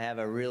 So I have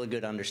a really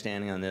good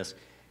understanding on this.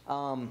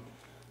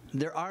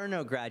 There are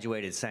no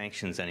graduated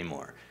sanctions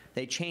anymore.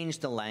 They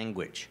changed the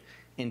language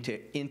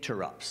into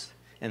interrupts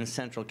and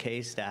central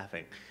case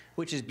staffing,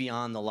 which is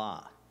beyond the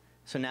law.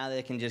 So now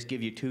they can just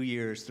give you 2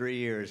 years, 3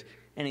 years,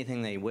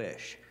 anything they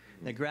wish.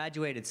 The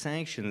graduated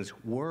sanctions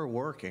were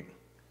working,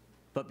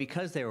 but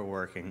because they were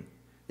working,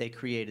 they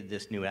created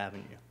this new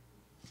avenue.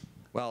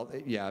 Well,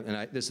 yeah,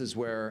 and this is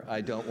where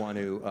I don't want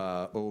to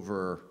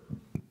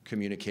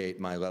over-communicate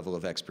my level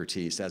of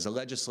expertise. As a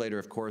legislator,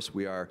 of course,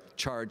 we are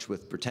charged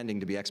with pretending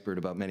to be expert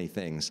about many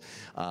things.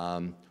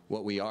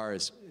 What we are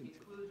is...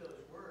 Include those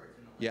words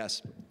in the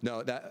yes.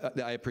 No,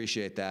 I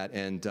appreciate that,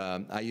 and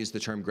I use the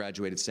term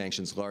graduated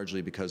sanctions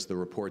largely because the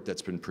report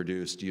that's been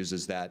produced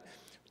uses that,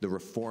 the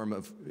reform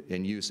of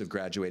and use of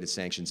graduated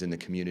sanctions in the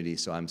community,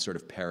 so I'm sort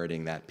of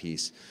parroting that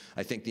piece.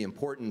 I think the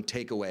important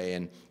takeaway,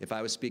 and if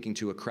I was speaking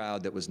to a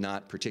crowd that was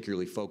not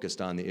particularly focused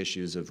on the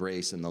issues of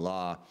race and the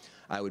law,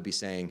 I would be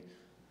saying,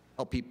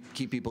 help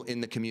keep people in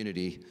the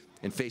community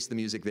and face the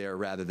music there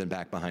rather than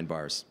back behind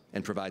bars,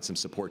 and provide some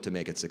support to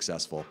make it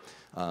successful.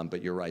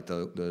 But you're right,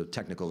 the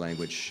technical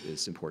language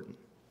is important.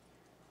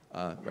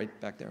 Right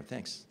back there,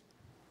 thanks.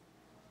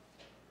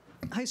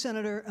 Hi,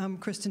 Senator. I'm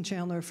Kristen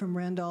Chandler from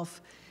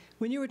Randolph.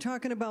 When you were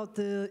talking about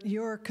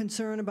your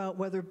concern about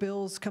whether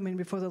bills coming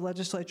before the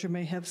legislature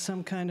may have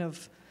some kind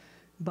of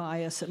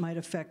bias that might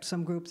affect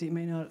some group that you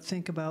may not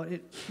think about,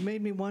 it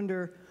made me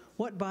wonder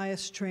what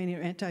bias training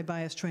or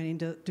anti-bias training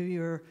do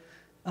your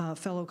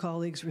fellow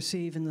colleagues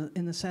receive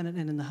in the Senate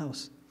and in the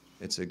House?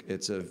 It's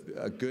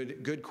a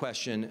good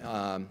question,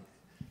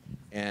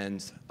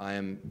 and I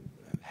am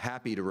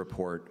happy to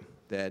report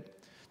that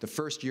the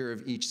first year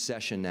of each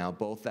session now,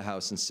 both the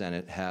House and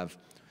Senate have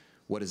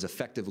what is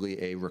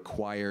effectively a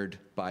required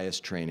bias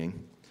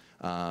training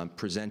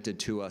presented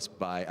to us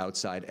by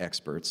outside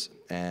experts.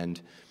 And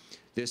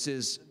this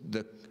is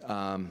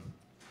a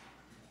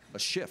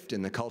shift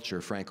in the culture,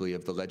 frankly,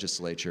 of the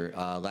legislature.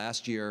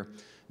 Last year,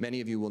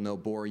 many of you will know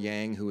Bor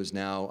Yang, who is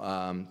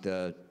now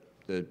the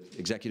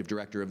executive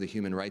director of the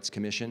Human Rights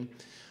Commission.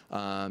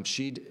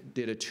 She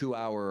did a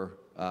 2-hour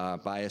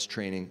bias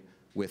training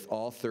with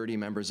all 30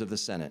 members of the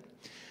Senate.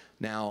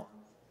 Now,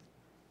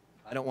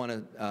 I don't want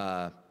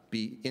to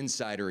be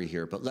insidery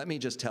here, but let me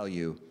just tell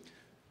you,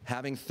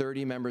 having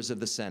 30 members of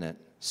the Senate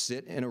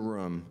sit in a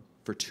room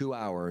for 2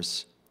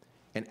 hours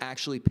and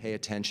actually pay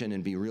attention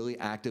and be really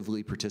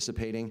actively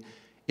participating,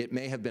 it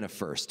may have been a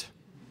first,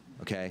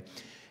 okay?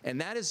 And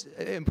that is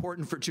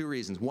important for 2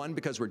 reasons. One,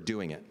 because we're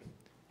doing it,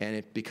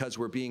 and because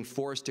we're being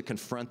forced to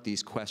confront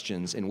these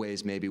questions in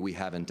ways maybe we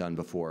haven't done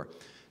before.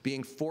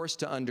 Being forced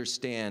to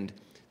understand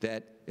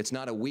that it's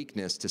not a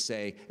weakness to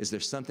say, is there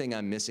something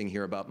I'm missing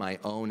here about my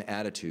own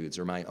attitudes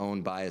or my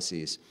own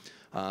biases?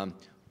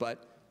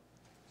 But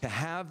to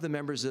have the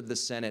members of the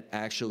Senate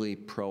actually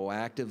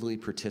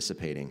proactively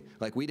participating,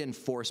 like we didn't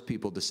force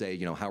people to say,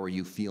 how are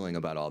you feeling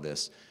about all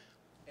this?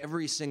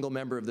 Every single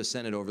member of the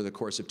Senate over the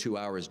course of 2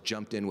 hours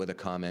jumped in with a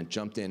comment,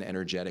 jumped in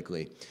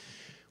energetically.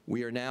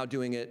 We are now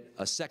doing it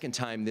a second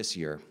time this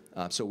year.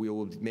 So we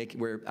will make,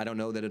 I don't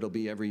know that it'll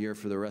be every year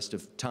for the rest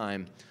of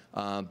time,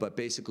 but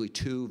basically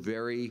 2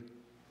 very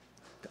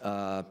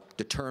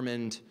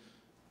determined,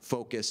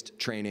 focused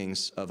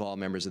trainings of all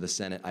members of the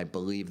Senate. I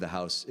believe the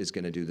House is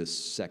going to do this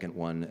second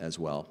one as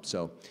well.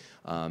 So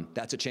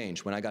that's a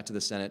change. When I got to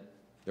the Senate,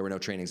 there were no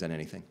trainings on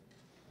anything.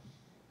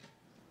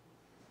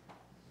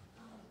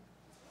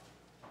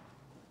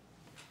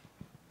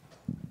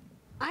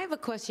 I have a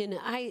question.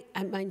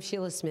 I'm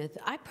Sheila Smith.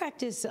 I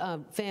practice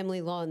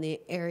family law in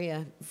the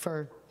area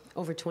for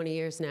over 20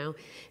 years now,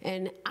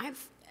 and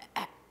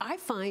I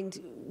find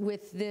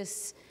with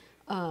this,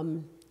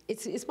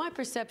 it's my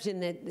perception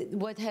that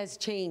what has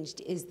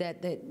changed is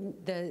that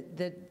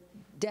the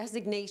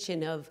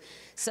designation of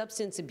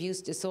substance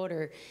abuse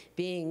disorder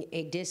being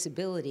a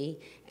disability,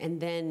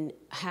 and then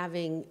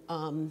having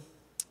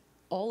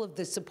all of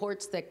the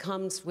supports that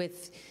comes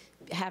with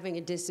having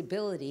a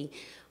disability,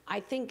 I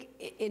think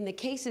in the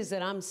cases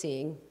that I'm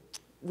seeing,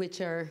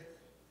 which are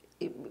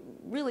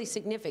really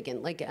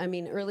significant, like, I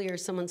mean, earlier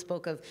someone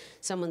spoke of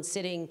someone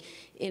sitting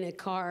in a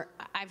car.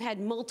 I've had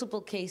multiple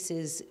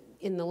cases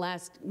in the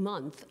last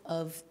month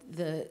of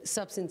the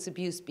substance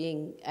abuse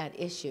being at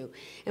issue.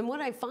 And what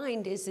I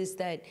find is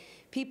that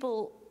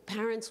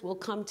parents will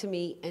come to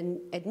me and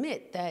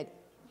admit that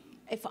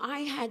if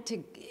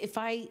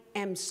I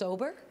am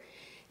sober,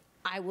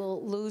 I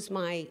will lose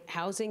my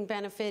housing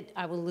benefit,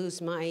 I will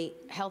lose my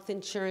health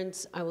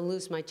insurance, I will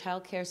lose my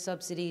child care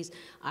subsidies,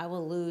 I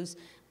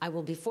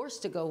will be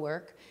forced to go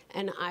work,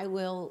 and I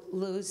will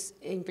lose,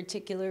 in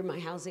particular, my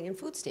housing and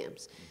food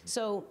stamps.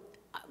 So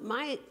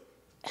my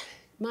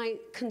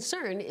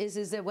concern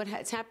is that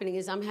what's happening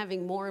is I'm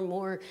having more and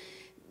more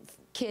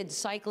kids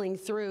cycling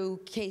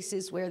through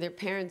cases where their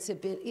parents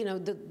have been, you know,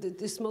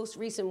 this most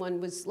recent one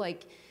was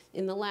like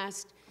in the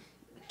last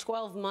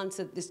 12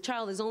 months, this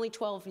child is only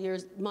 12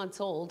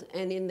 months old,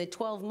 and in the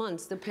 12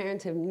 months, the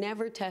parents have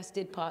never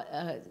tested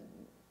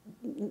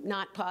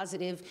not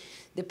positive.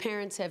 The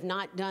parents have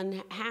not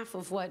done half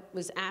of what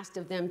was asked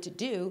of them to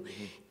do.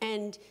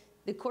 And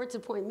the courts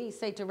appoint me,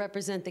 say, to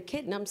represent the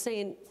kid, and I'm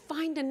saying,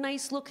 find a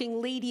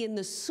nice-looking lady in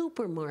the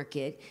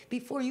supermarket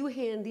before you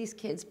hand these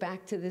kids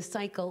back to this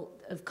cycle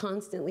of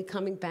constantly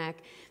coming back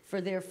for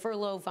their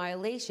furlough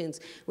violations,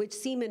 which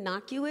seem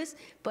innocuous,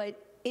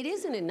 but it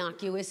isn't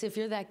innocuous if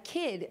you're that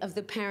kid of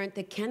the parent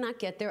that cannot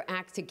get their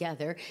act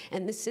together,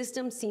 and the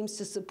system seems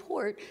to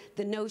support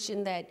the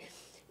notion that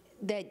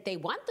they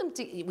want them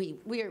to,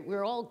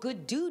 we're all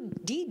good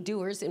deed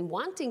doers in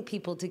wanting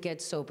people to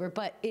get sober,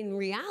 but in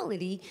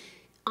reality,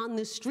 on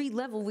the street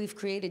level, we've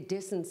created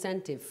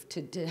disincentive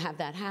to have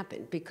that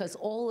happen, because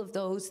all of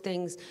those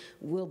things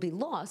will be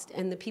lost,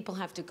 and the people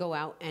have to go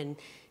out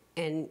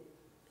and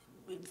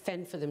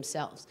fend for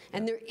themselves.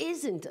 And there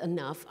isn't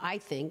enough, I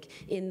think,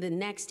 in the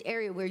next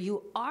area where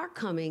you are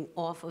coming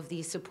off of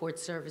these support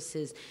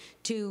services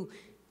to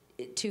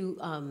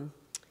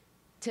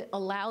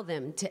allow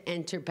them to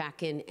enter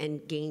back in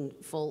and gain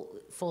full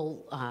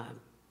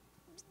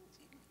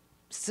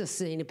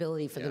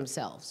sustainability for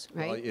themselves,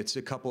 right? Well, it's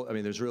a couple, I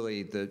mean, there's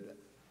really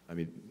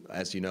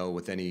as you know,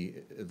 with any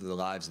of the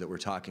lives that we're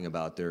talking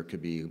about, there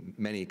could be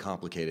many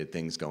complicated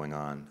things going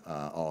on,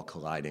 all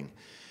colliding.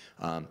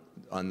 On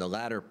the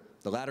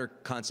latter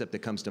concept that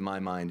comes to my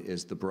mind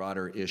is the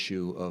broader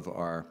issue of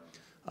our,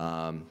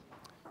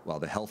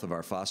 the health of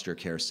our foster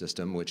care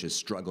system, which is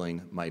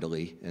struggling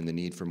mightily, and the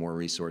need for more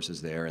resources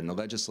there. And the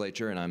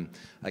legislature, and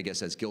I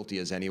guess as guilty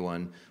as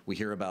anyone, we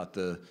hear about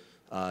the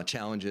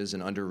challenges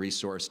and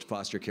under-resourced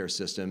foster care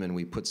system, and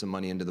we put some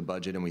money into the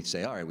budget and we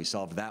say, all right, we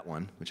solved that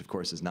one, which of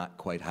course is not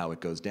quite how it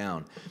goes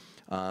down.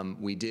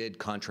 We did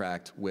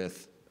contract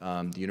with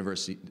the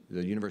University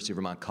of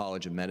Vermont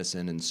College of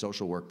Medicine and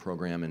Social Work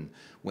program, and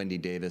Wendy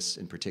Davis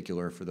in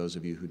particular, for those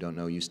of you who don't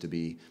know, used to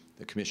be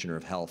the Commissioner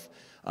of Health,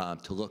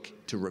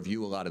 to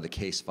review a lot of the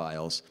case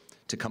files,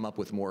 to come up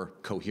with more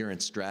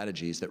coherent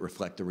strategies that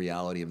reflect the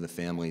reality of the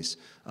families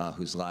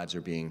whose lives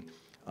are being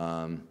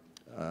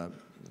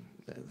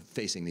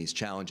facing these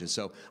challenges.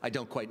 So I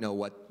don't quite know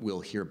what we'll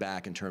hear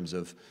back in terms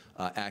of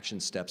action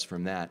steps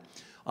from that.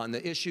 On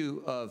the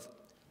issue of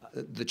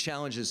the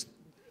challenges,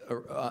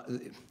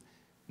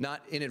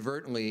 not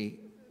inadvertently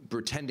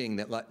pretending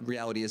that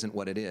reality isn't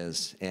what it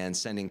is and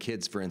sending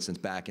kids, for instance,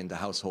 back into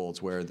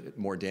households where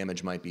more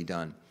damage might be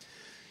done.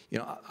 You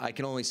know, I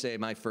can only say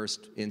my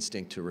first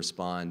instinct to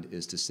respond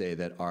is to say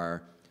that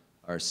our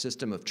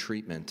system of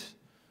treatment,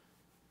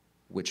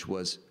 which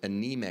was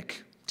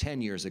anemic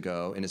 10 years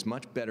ago and is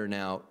much better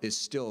now, is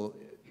still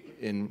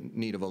in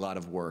need of a lot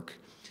of work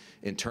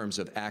in terms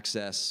of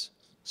access,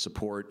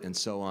 support, and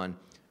so on,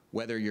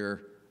 whether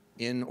you're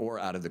in or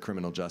out of the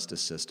criminal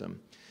justice system.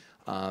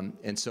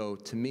 And so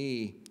to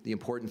me, the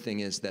important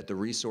thing is that the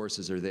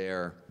resources are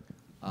there,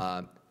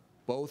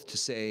 both to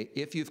say,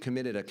 if you've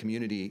committed a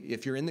community,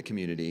 if you're in the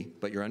community,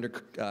 but you're under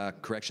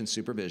correction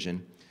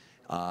supervision,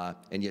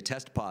 and you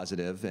test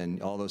positive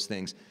and all those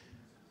things,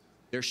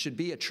 there should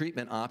be a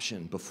treatment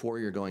option before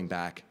you're going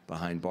back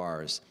behind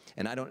bars.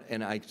 And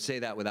I say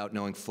that without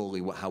knowing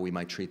fully how we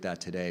might treat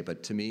that today,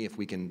 but to me, if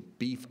we can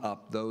beef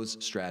up those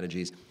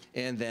strategies,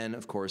 and then,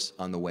 of course,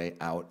 on the way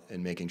out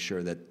and making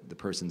sure that the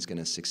person's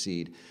gonna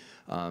succeed.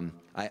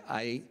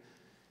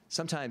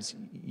 Sometimes,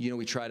 you know,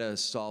 we try to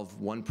solve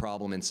one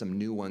problem and some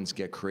new ones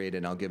get created,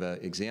 and I'll give an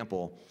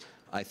example.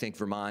 I think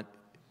Vermont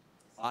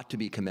ought to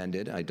be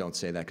commended. I don't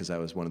say that because I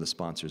was one of the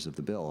sponsors of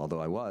the bill, although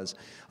I was.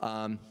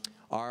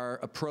 Our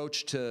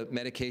approach to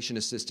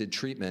medication-assisted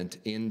treatment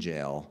in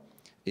jail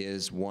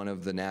is one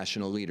of the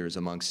national leaders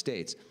among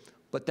states.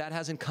 But that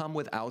hasn't come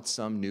without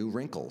some new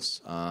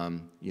wrinkles.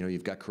 You know,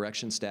 you've got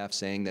correction staff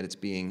saying that it's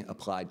being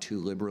applied too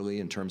liberally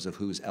in terms of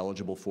who's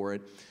eligible for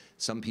it.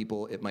 Some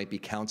people, it might be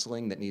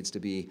counseling that needs to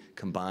be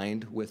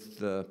combined with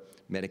the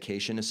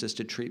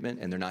medication-assisted treatment,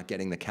 and they're not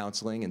getting the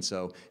counseling, and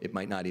so it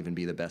might not even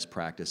be the best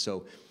practice.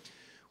 So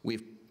we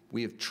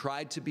have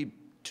tried to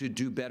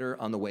do better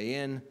on the way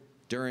in,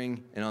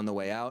 during, and on the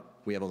way out.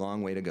 We have a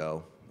long way to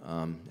go,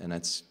 and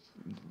it's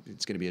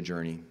going to be a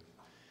journey.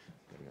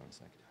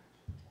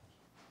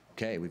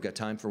 Okay, we've got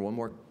time for one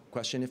more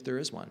question if there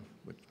is one.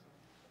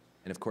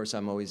 And of course,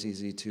 I'm always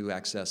easy to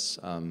access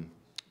down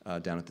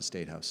at the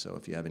State House. So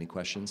if you have any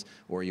questions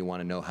or you want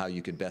to know how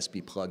you could best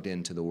be plugged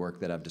into the work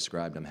that I've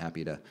described, I'm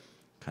happy to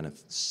kind of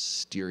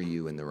steer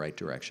you in the right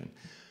direction.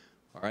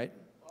 All right?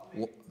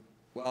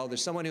 Well,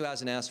 there's someone who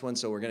hasn't asked one,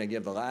 so we're going to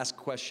give the last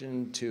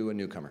question to a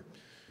newcomer.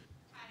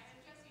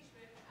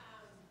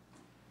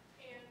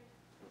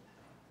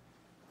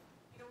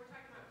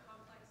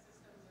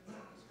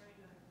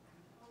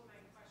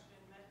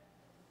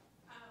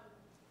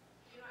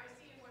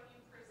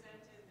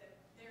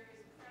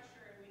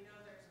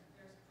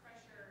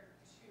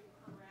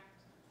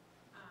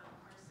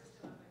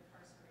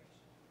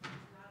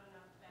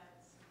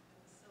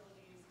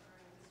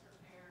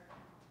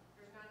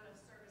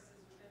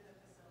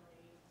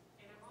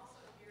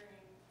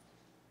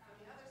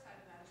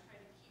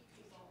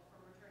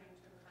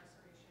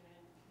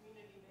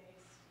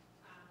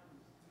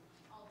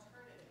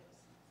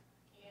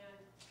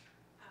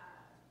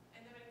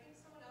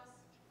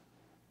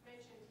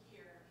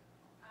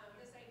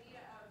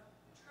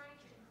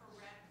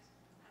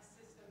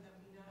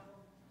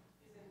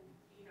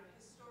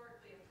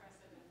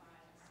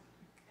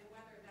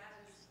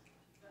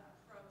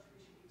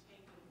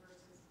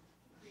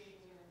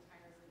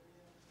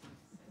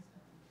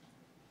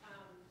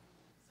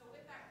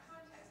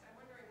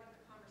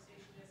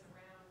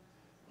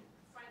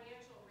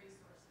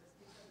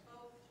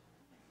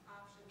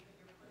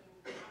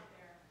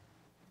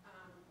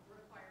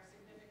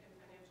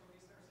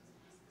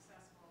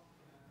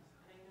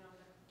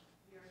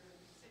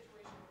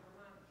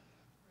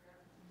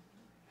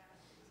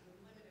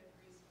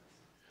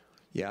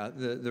 Yeah,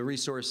 the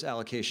resource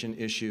allocation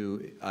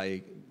issue,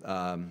 I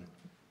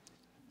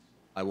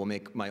will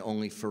make my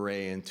only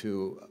foray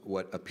into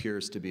what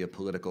appears to be a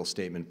political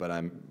statement, but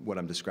what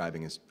I'm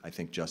describing is, I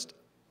think, just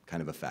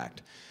kind of a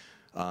fact.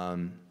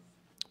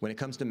 When it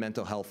comes to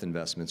mental health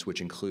investments,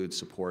 which include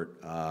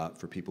support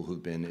for people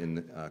who've been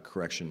in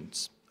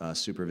corrections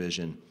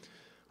supervision,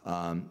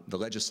 the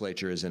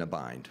legislature is in a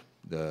bind.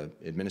 The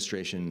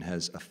administration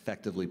has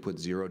effectively put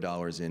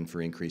 $0 in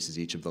for increases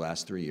each of the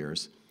last 3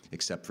 years,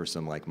 except for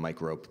some like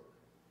micro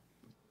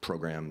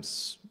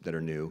programs that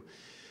are new.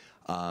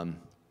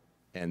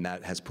 And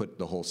that has put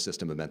the whole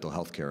system of mental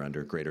health care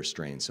under greater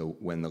strain. So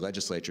when the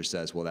legislature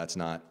says, well, that's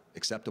not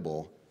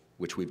acceptable,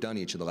 which we've done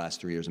each of the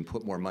last 3 years and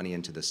put more money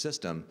into the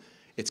system,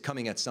 it's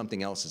coming at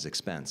something else's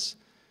expense,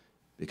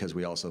 because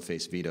we also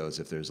face vetoes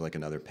if there's like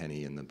another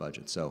penny in the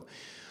budget. So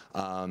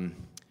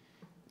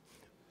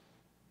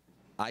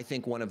I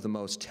think one of the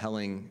most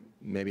telling,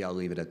 maybe I'll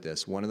leave it at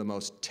this, one of the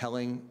most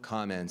telling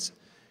comments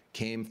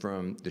came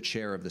from the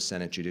chair of the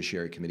Senate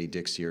Judiciary Committee,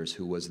 Dick Sears,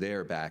 who was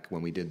there back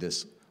when we did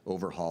this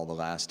overhaul the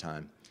last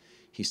time.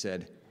 He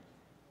said,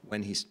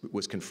 when he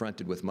was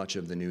confronted with much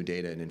of the new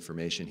data and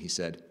information, he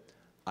said,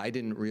 I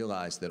didn't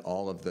realize that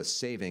all of the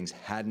savings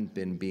hadn't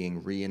been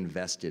being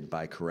reinvested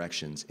by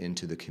corrections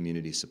into the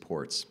community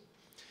supports.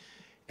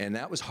 And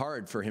that was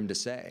hard for him to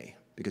say,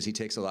 because he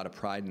takes a lot of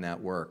pride in that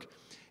work.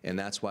 And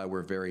that's why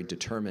we're very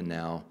determined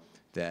now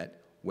that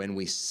when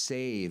we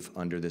save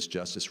under this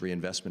Justice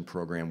Reinvestment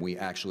Program, we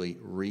actually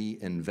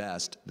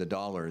reinvest the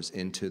dollars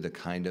into the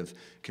kind of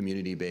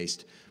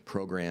community-based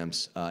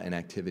programs and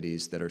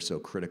activities that are so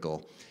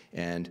critical.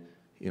 And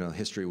you know,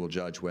 history will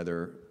judge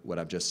whether what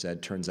I've just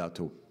said turns out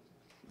to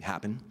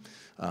happen,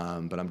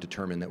 but I'm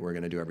determined that we're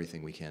going to do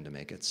everything we can to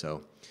make it.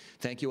 So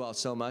thank you all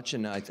so much,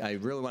 and I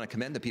really want to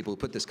commend the people who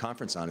put this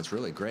conference on. It's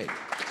really great.